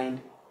the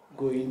mind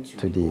going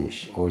to the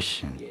ocean.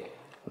 ocean. Yeah.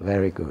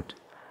 Very good.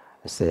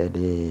 I said,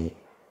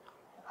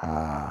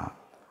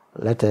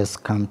 let us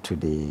come to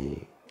the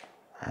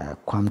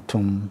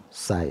quantum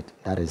side.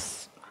 That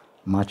is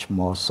much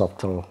more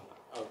subtle.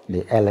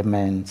 Okay. The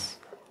elements,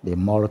 the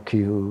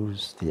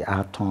molecules, the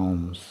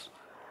atoms,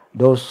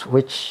 those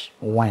which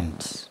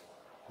went,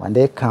 when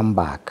they come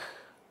back,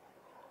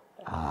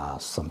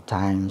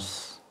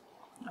 sometimes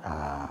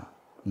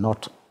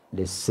not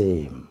the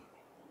same,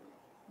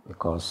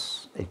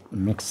 because it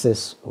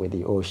mixes with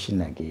the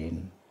ocean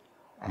again,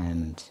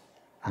 and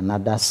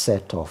another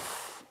set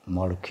of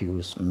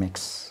molecules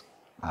mix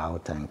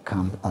out and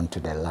come onto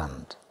the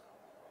land.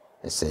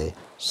 You see,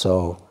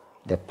 so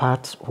the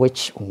part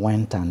which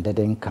went and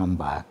didn't come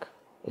back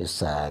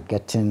is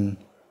getting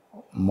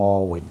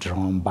more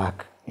withdrawn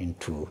back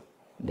into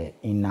the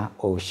inner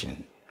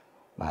ocean.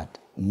 But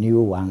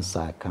new ones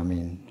are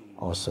coming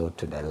also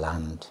to the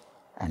land,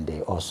 and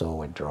they also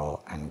withdraw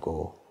and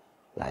go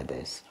like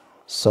this.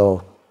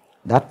 So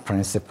that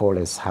principle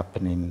is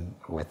happening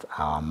with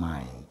our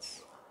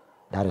minds.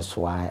 That is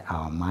why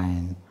our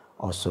mind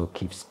also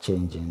keeps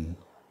changing,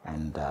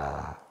 and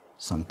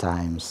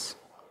sometimes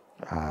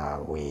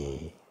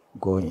we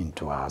go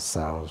into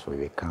ourselves, we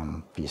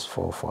become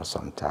peaceful for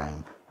some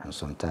time, and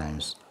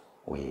sometimes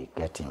we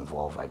get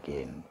involved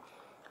again.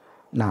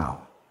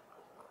 Now,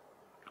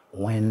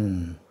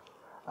 when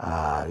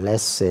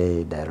let's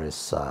say there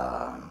is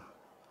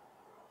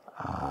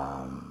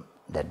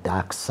the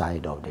dark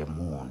side of the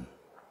moon.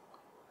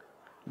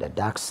 The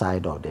dark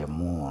side of the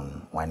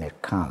moon, when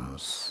it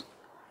comes,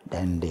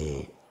 then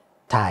the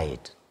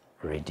tide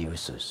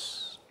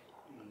reduces.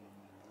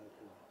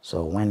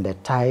 So when the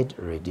tide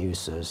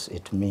reduces,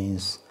 it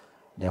means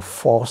the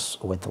force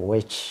with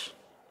which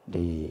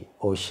the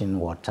ocean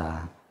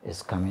water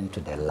is coming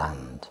to the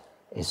land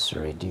is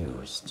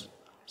reduced.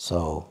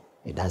 So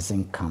it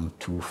doesn't come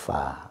too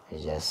far.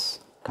 It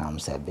just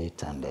comes a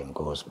bit and then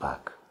goes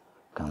back.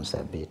 Comes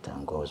a bit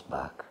and goes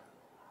back.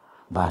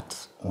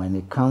 But when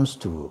it comes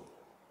to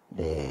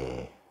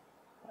the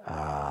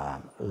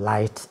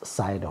light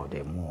side of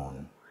the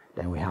moon,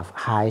 then we have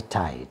high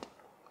tide,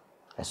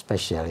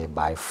 especially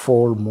by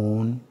full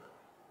moon,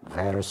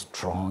 very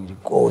strong.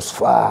 It goes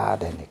far,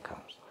 then it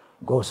comes.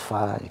 Goes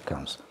far, it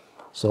comes.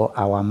 So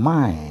our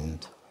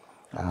mind,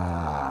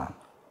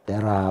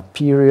 there are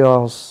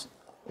periods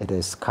it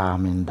is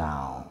calming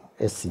down.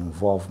 Its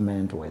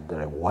involvement with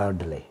the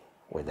worldly,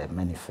 with the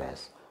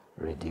manifest,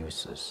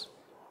 reduces.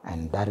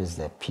 And that is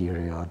the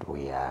period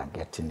we are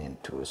getting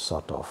into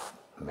sort of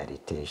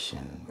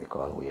meditation,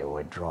 because we are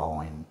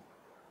withdrawing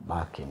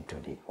back into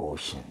the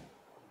ocean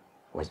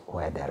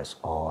where there is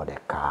all the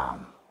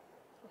calm.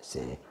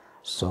 See?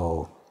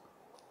 So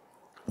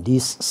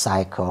these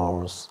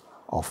cycles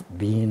of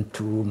being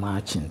too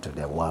much into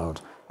the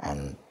world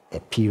and a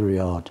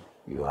period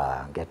you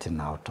are getting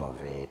out of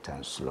it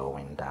and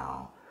slowing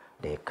down,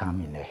 they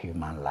come in a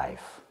human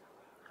life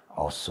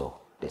also,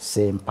 the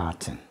same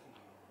pattern,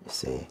 you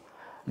see.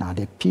 Now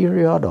the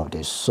period of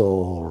the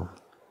soul,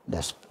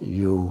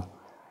 you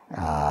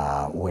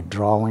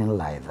withdrawing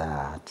like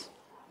that,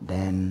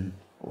 then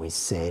we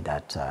say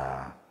that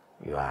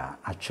you are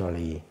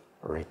actually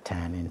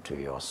returning to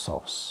your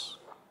source.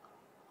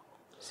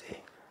 See,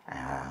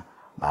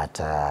 but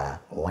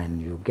when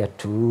you get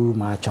too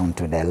much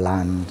onto the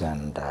land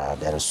and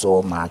there is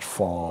so much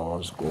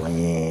force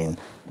going,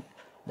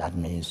 that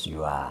means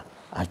you are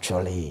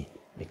actually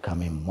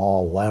becoming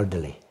more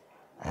worldly,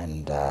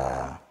 and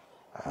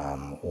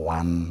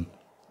one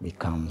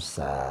becomes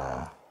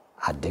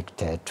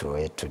addicted to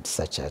it to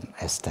such an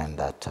extent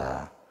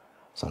that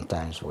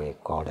sometimes we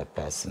call the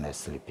person a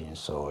sleeping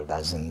soul,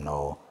 doesn't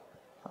know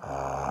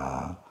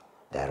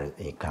that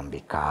it can be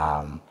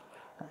calm.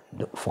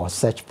 For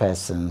such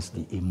persons,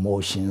 the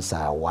emotions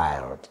are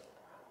wild.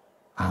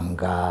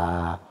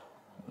 Anger,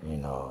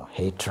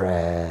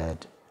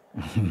 hatred,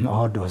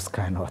 all those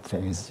kind of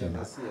things,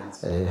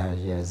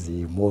 yes,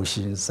 the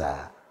emotions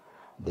are,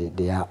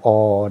 they are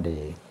all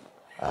the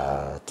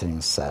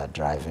things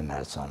driving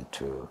us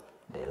onto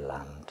the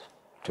land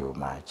too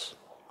much,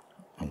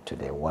 into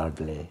the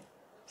worldly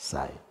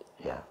side,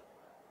 yeah.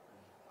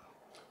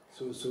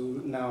 So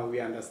now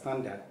we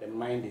understand that the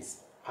mind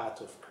is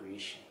part of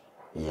creation.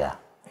 Yeah,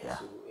 yeah.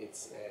 So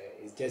it's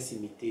just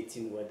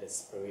imitating what the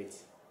spirit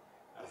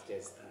has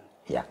just done.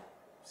 Yeah.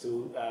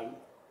 So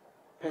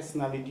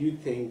personally, do you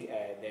think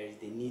there is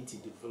the need to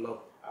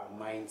develop our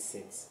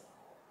mindsets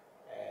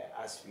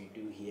as we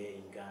do here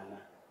in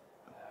Ghana?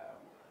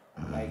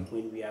 Like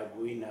when we are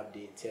growing up,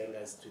 they tell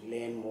us to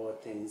learn more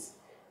things,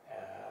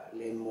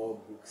 learn more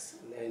books,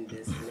 learn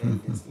this, learn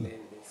this,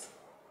 learn this.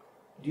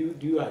 Do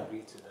you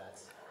agree to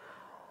that?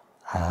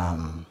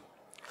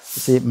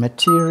 See,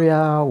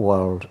 material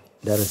world,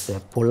 there is a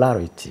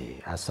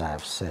polarity, as I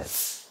have said.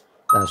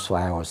 That's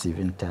why I was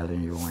even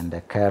telling you, when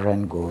the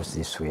current goes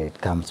this way, it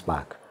comes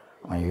back.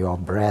 When your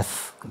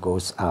breath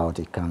goes out,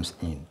 it comes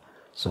in.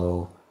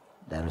 So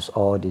there is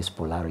all this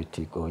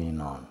polarity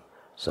going on.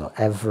 So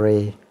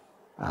every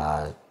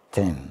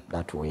thing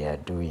that we are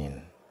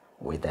doing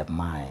with the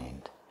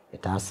mind,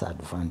 it has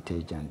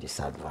advantage and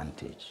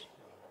disadvantage,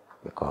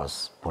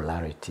 because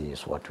polarity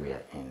is what we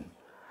are in.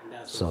 And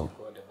that's so, what you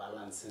call the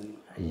balancing.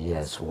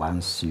 Yes,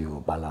 once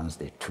you balance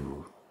the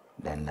two,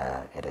 then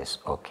it is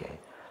okay.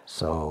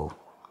 So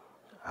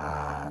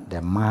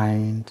the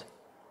mind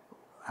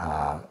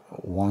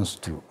wants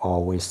to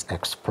always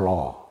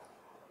explore.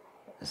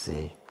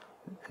 See,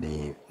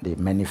 the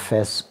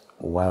manifest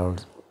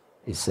world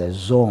is a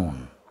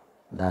zone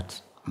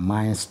that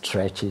mind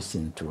stretches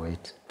into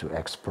it to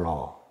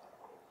explore.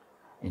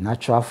 In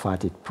actual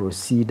fact, it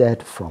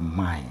proceeded from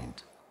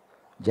mind,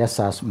 just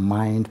as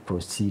mind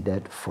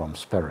proceeded from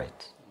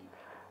spirit.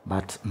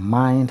 But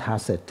mind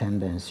has a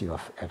tendency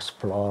of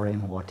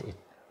exploring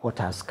what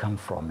has come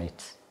from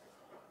it,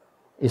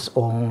 its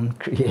own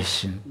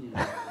creation,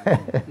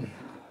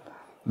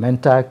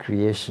 mental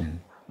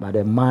creation. But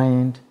the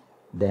mind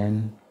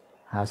then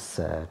has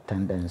a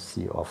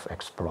tendency of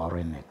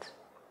exploring it.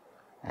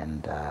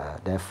 And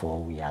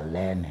therefore we are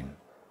learning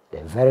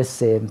the very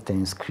same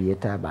things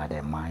created by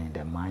the mind.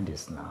 The mind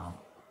is now,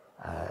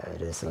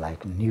 it is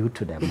like new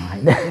to the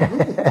mind.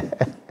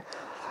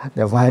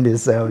 The mind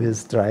itself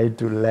is trying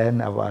to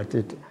learn about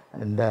it.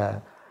 And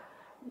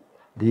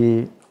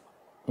the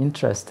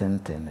interesting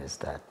thing is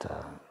that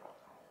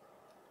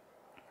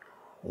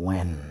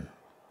when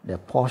the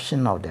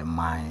portion of the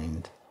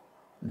mind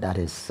that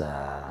is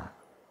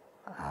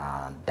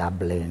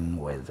dabbling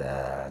with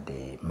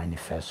the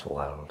manifest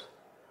world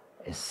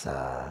is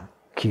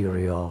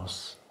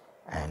curious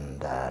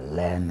and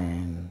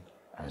learning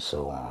and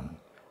so on,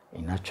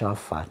 in actual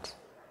fact,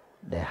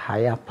 the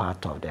higher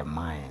part of the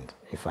mind,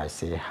 if I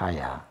say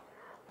higher,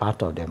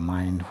 part of the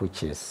mind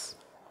which is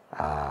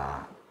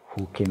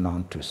hooking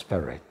on to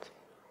spirit,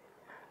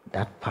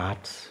 that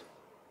part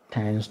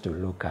tends to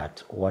look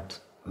at what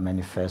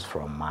manifests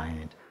from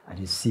mind, and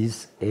it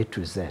sees A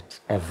to Z,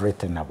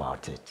 everything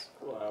about it.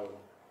 Wow.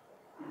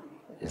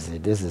 You see,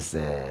 this is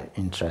the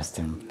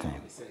interesting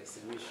thing. It's a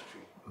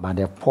mystery. But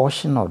the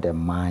portion of the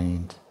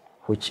mind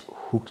which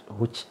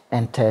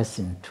enters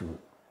into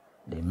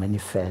the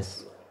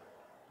manifest,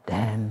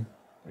 then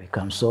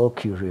becomes so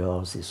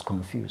curious, is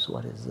confused.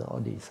 What is all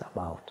this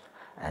about?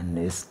 And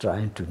is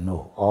trying to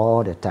know,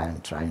 all the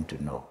time trying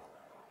to know.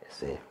 You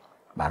see,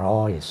 but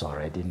all is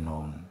already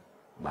known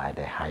by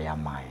the higher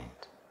mind.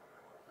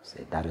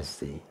 See, that is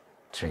the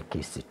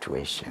tricky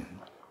situation.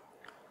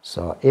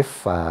 So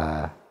if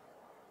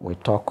we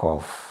talk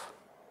of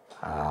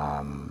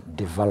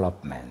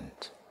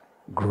development,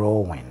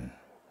 growing,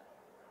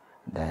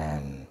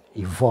 then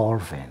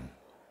evolving,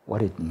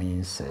 what it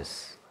means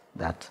is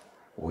that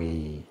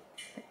we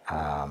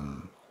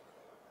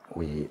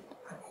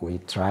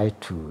try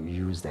to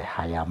use the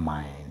higher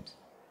mind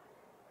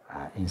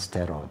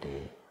instead of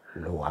the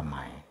lower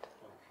mind.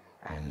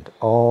 And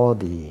all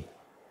the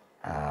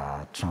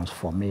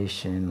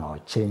transformation or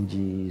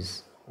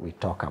changes we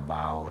talk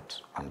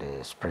about on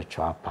the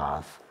spiritual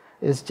path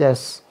is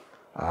just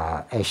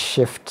a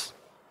shift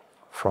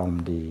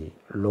from the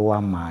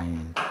lower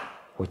mind,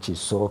 which is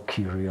so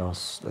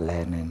curious,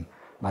 learning.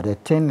 But the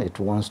thing it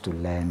wants to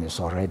learn is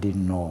already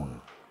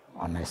known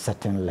on a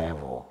certain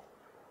level.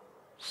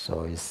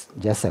 So it's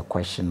just a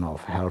question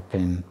of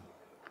helping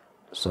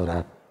so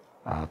that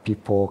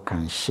people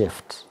can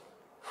shift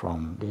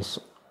from this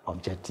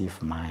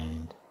objective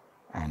mind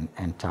and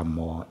enter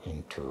more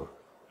into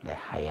the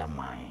higher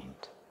mind.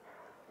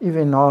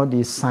 Even all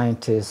these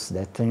scientists,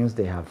 the things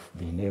they have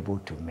been able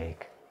to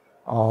make,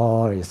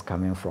 all is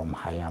coming from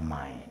higher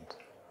mind.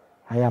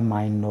 Higher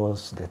mind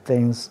knows the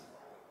things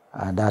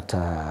that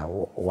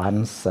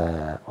one's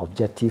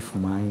objective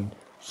mind,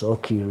 so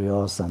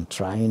curious and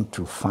trying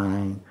to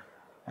find,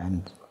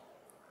 and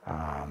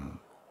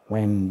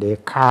when they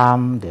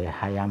calm the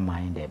higher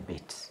mind a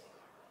bit,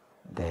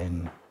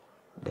 then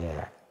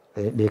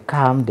they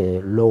calm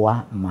the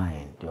lower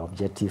mind, the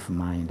objective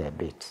mind a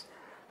bit,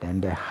 then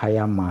the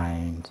higher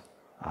mind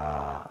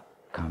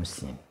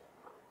comes in.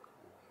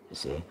 You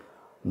see,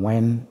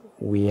 when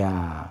we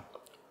are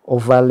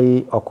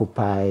overly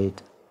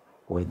occupied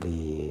with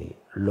the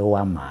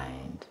lower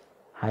mind,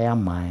 higher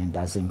mind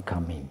doesn't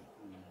come in.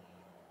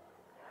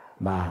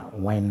 But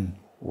when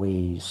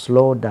we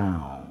slow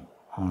down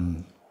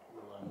on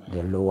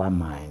the lower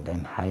mind,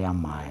 then higher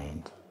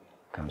mind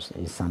comes.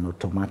 It's an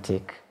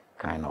automatic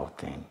kind of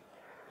thing.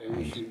 And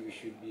we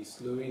should be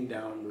slowing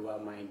down lower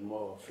mind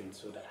more often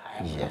so that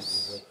higher mind will work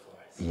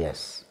for us.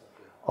 Yes.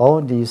 Okay.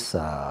 All these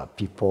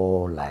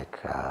people like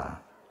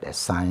the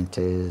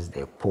scientists,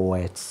 the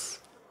poets,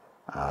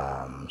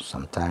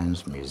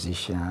 sometimes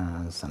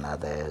musicians and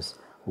others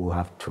who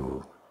have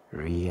to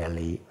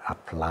really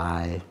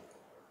apply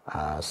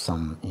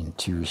some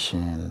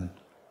intuition,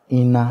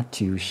 inner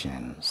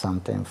tuition,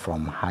 something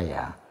from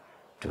higher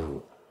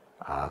to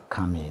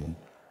come in.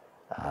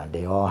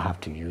 They all have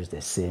to use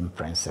the same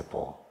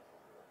principle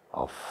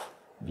of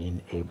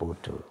being able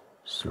to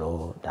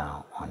slow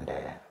down on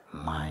the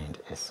mind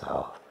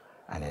itself.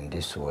 And in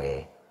this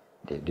way,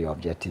 the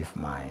objective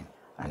mind,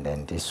 and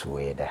then this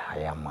way the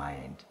higher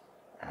mind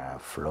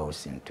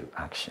flows into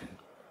action.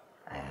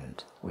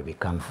 And we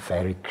become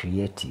very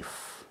creative.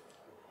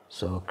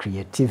 So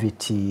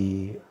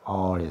creativity,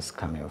 all is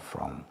coming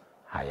from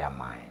higher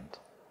mind.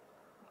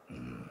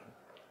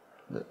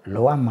 The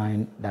lower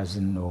mind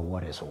doesn't know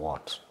what is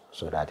what,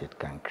 so that it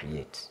can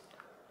create.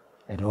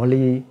 It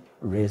only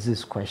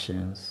raises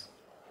questions,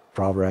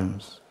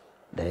 problems,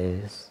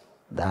 this,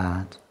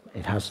 that.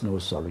 It has no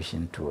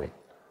solution to it.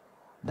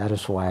 That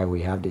is why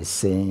we have this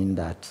saying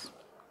that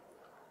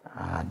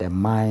the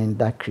mind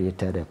that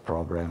created a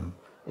problem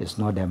is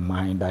not the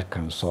mind that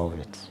can solve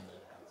it.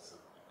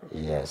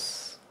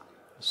 Yes.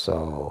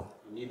 So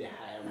you need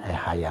a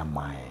higher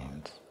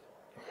mind.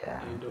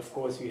 Yeah. And of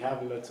course, we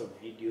have lots of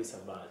videos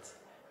about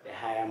the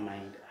higher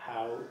mind,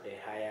 how the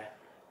higher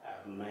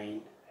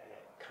mind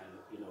can,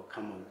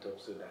 come on top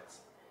so that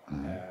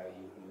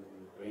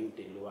you bring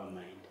the lower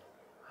mind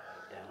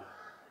down.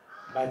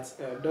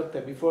 But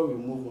Doctor, before we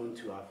move on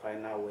to our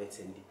final words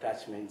and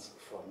detachments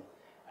from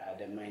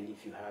the mind,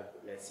 if you have,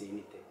 let's say,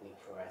 any technique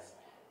for us,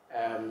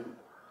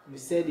 you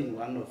said in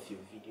one of your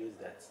videos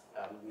that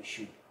we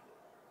should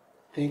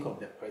think of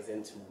the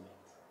present moment.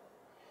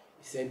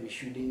 You said we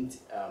shouldn't,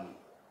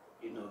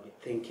 be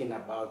thinking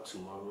about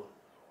tomorrow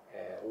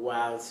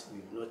whilst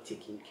we've not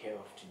taken care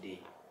of today.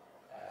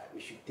 We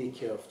should take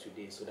care of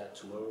today so that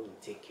tomorrow will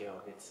take care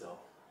of itself.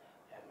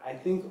 I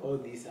think all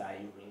these are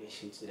in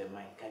relation to the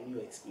mind. Can you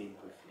explain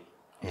briefly?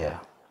 Yeah.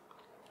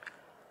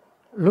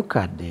 Look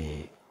at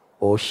the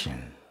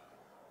ocean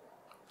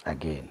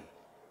again.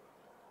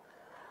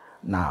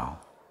 Now,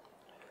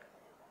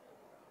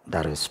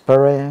 there is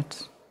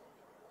spirit.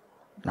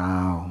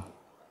 Now,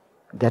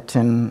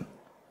 getting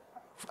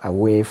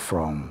away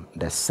from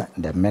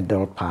the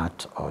middle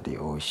part of the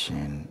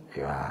ocean,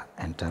 you are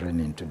entering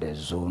into the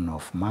zone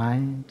of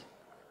mind.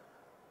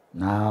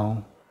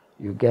 Now,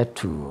 you get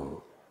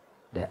to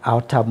the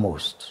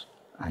outermost,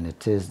 and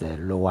it is the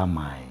lower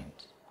mind.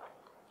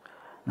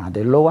 Now,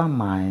 the lower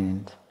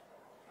mind,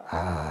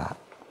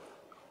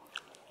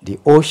 the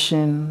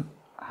ocean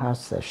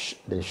has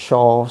the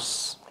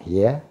shores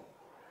here.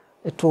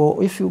 It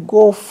will, if you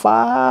go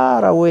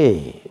far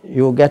away,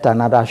 you'll get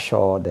another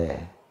shore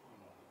there,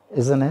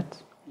 isn't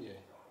it? Yeah.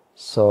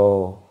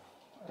 So,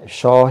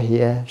 shore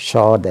here,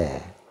 shore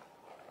there.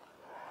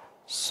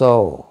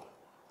 So,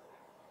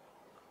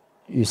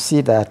 you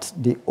see that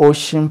the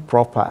ocean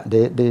proper,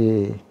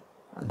 the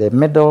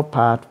middle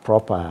part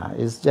proper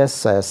is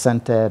just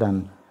centered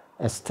and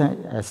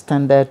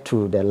extended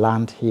to the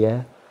land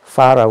here,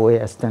 far away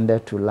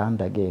extended to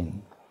land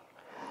again.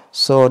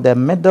 So the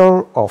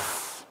middle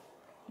of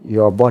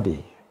your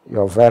body,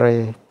 your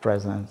very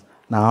presence,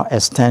 now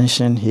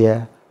extension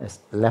here,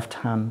 left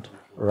hand,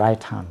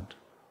 right hand.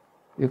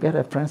 You get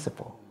a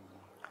principle.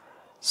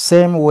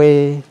 Same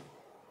way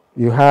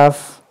you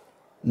have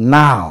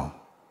now,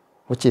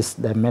 which is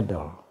the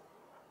middle,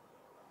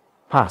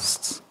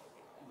 past,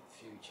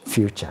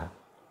 future.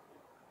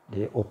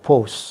 They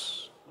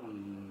oppose.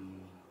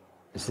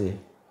 You see?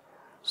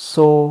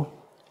 So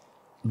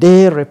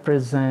they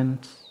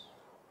represent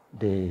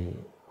the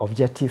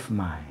objective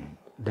mind,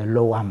 the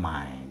lower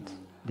mind.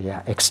 They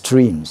are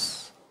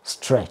extremes,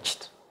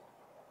 stretched.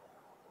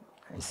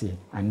 You see?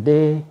 And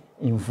they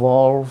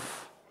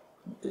involve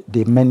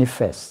the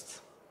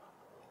manifest.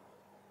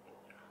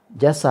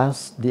 Just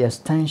as the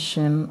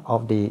extension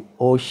of the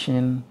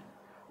ocean,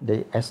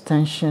 the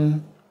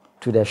extension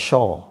to the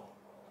shore,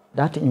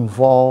 that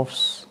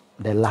involves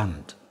the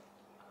land.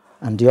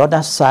 And the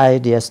other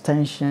side, the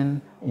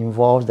extension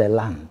involves the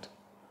land.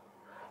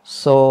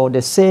 So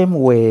the same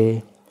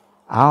way,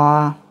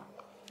 our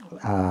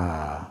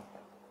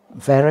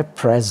very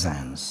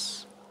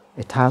presence,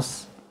 it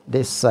has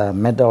this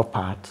middle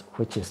part,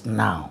 which is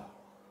now,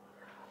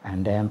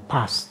 and then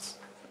past,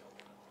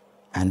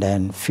 and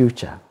then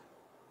future.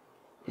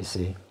 You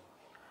see?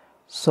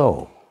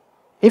 So,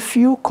 if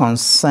you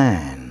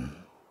concern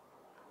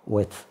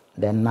with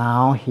the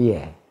now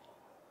here,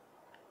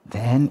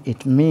 then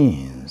it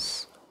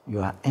means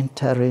you are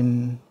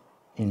entering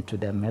into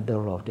the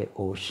middle of the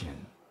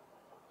ocean.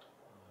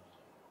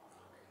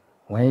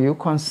 When you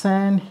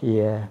concern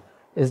here,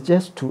 it's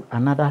just to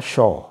another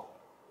shore,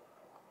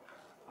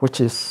 which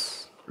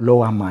is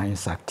lower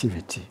mind's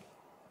activity,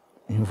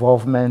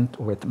 involvement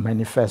with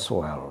manifest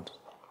world.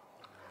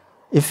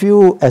 If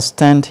you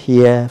extend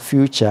here,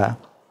 future,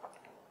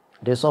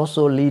 it is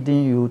also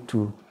leading you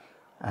to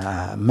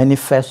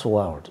manifest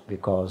world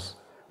because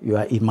you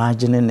are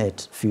imagining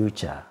it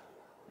future.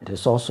 It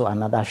is also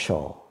another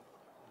shore.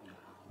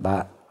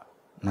 But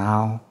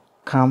now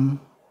come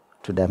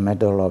to the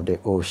middle of the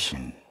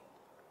ocean.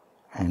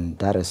 And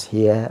that is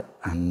here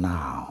and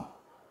now.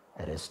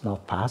 It is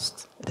not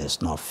past, it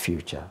is not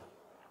future.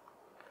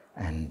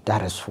 And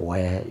that is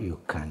where you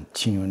can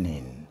tune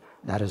in.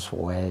 That is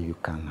where you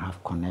can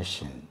have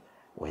connection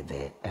with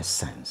the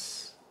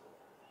essence,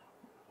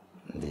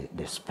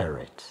 the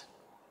spirit,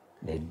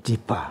 the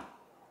deeper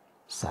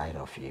side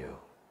of you.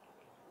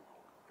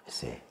 You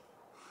see?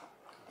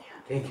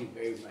 Thank you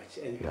very much.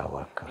 And you are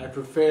welcome.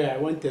 I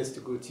want us to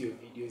go to your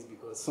videos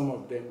because some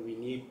of them we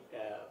need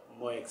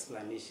more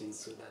explanations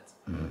so that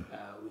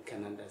we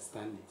can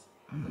understand it.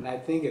 And I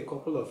think a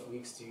couple of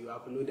weeks to you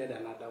uploaded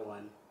another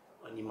one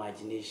on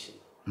imagination.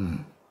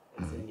 And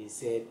you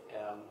said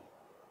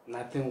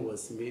nothing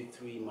was made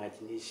through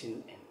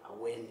imagination and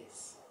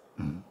awareness.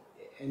 And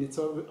it's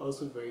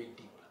also very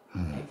deep.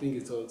 I think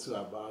it's also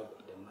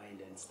about the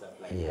mind and stuff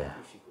like that.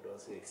 If you could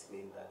also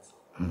explain that.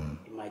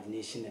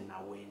 Imagination and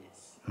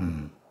awareness.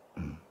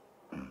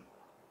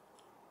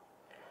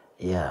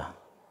 Yeah.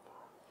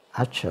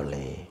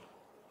 Actually,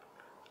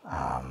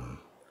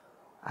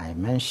 I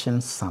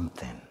mentioned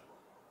something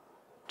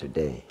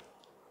today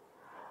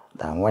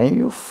that when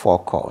you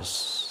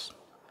focus,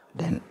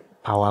 then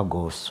power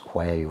goes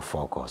where you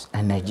focus,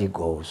 energy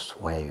goes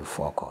where you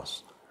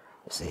focus.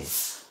 You see,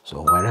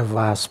 so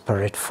wherever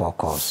spirit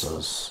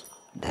focuses,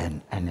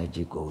 then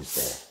energy goes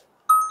there.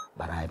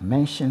 But I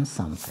mentioned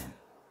something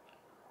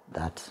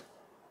that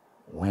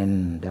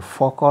when the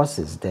focus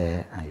is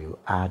there and you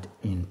add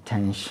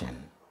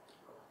intention,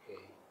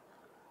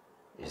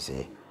 you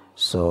see,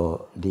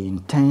 so the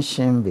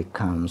intention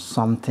becomes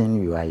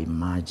something you are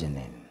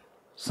imagining,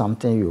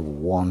 something you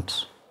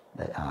want,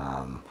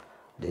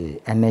 the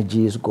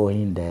energy is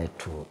going there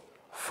to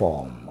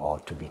form or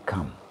to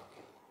become.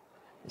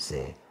 You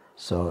see,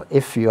 so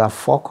if you are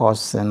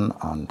focusing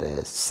on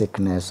the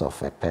sickness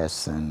of a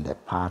person, the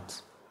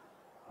part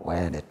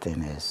where the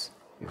thing is,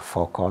 you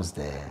focus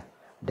there,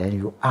 then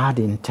you add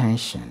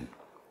intention.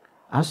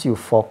 As you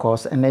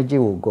focus, energy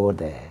will go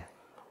there,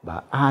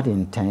 but add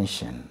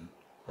intention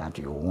that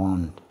you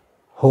want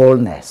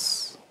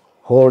wholeness,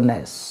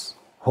 wholeness,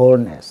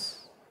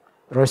 wholeness,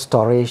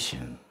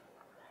 restoration.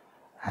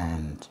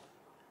 And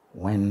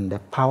when the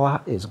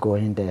power is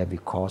going there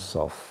because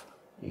of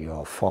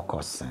your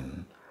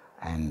focusing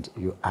and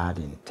you add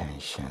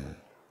intention,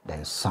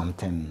 then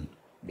something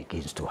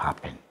begins to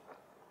happen.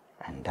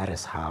 And that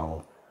is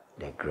how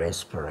the Great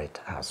Spirit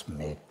has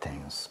made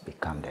things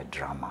become the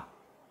drama.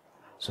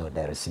 So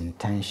there is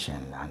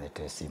intention and it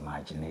is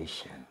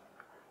imagination.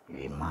 You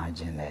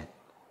imagine it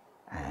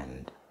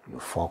and you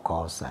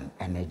focus and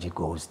energy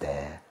goes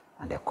there,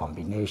 and the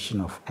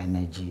combination of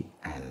energy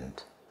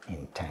and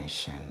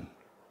intention,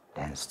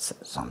 then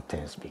some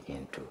things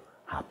begin to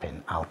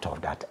happen out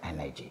of that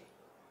energy.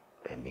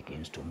 Then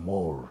begins to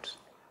mold,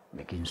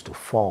 begins to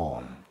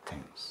form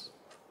things.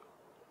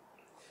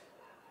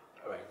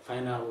 All right,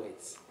 final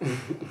words.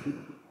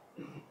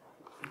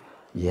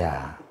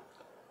 Yeah,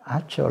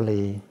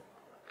 actually,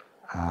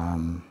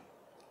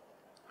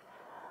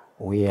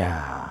 we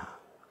are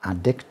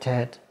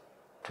addicted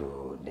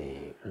to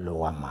the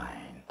lower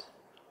mind,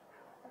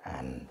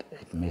 and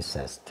it makes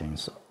us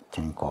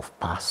think of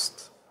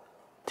past,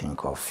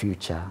 think of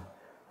future,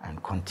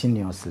 and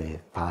continuously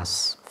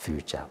past,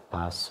 future,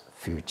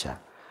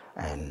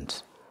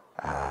 and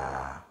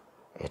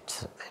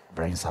it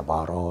brings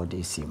about all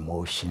these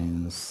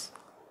emotions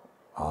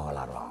all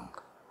along.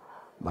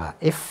 But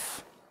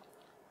if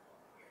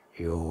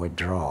you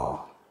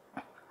withdraw,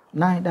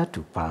 neither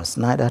to past,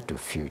 neither to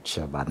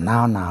future, but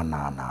now,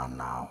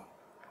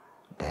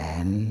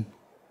 then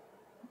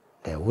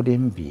there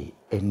wouldn't be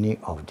any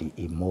of the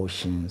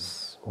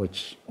emotions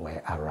which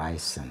were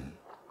arising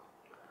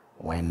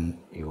when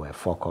you were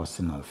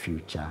focusing on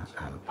future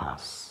and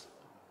past.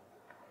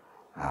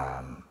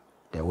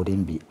 There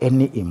wouldn't be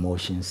any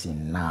emotions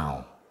in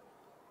now.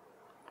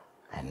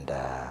 And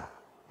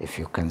if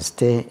you can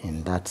stay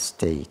in that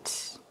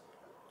state,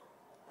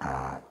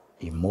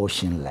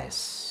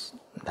 emotionless,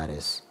 that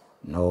is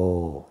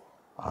no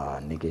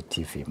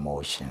negative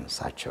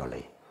emotions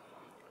actually,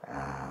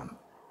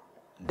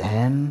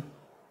 then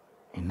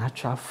in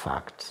actual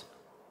fact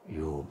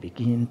you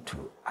begin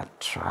to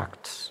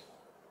attract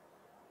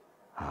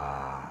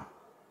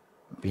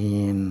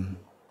being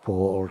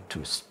pulled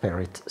to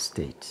spirit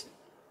state,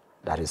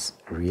 that is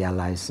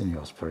realizing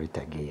your spirit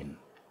again,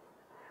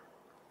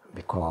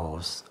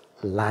 because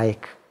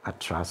like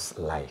attracts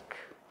like.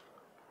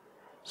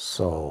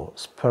 So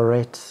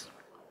spirit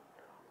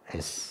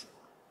is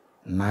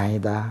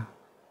neither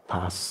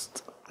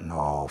past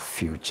nor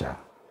future,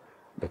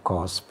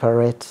 because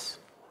spirit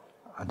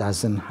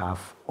doesn't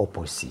have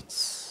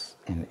opposites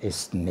in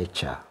its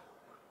nature.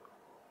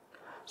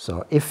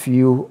 So if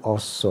you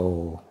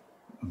also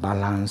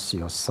balance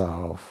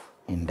yourself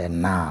in the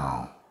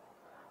now,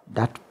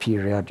 that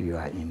period you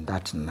are in,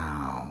 that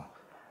now,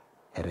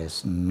 it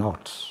is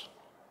not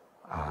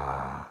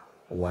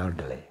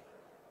worldly.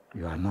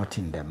 You are not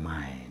in the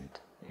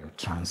mind. You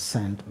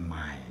transcend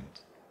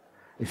mind.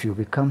 If you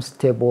become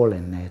stable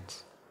in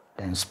it,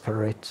 then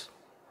spirit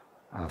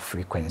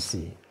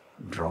frequency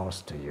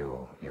draws to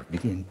you. You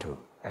begin to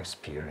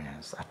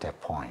experience at a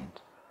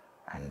point,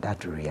 and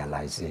that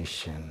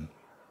realization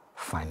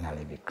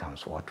finally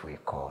becomes what we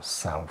call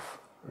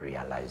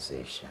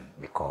self-realization,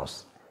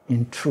 because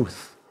in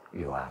truth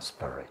you are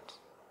spirit.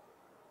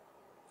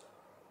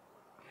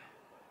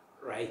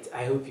 Right,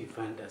 I hope you've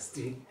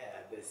understood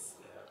this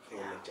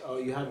lecture. Or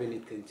you have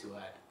anything to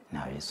add?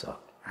 No, it's okay.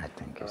 I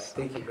think it's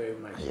Thank you very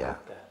much, Yeah.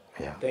 Doctor.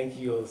 Yeah. Thank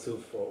you also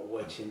for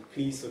watching.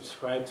 Please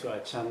subscribe to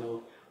our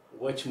channel.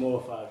 Watch more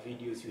of our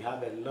videos. We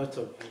have a lot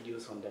of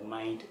videos on the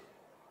mind,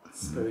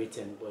 spirit,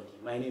 and body.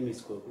 My name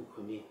is Kwaku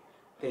Kune.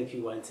 Thank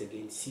you once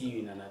again. See you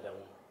in another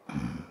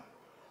one.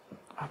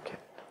 Okay.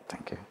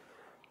 Thank you.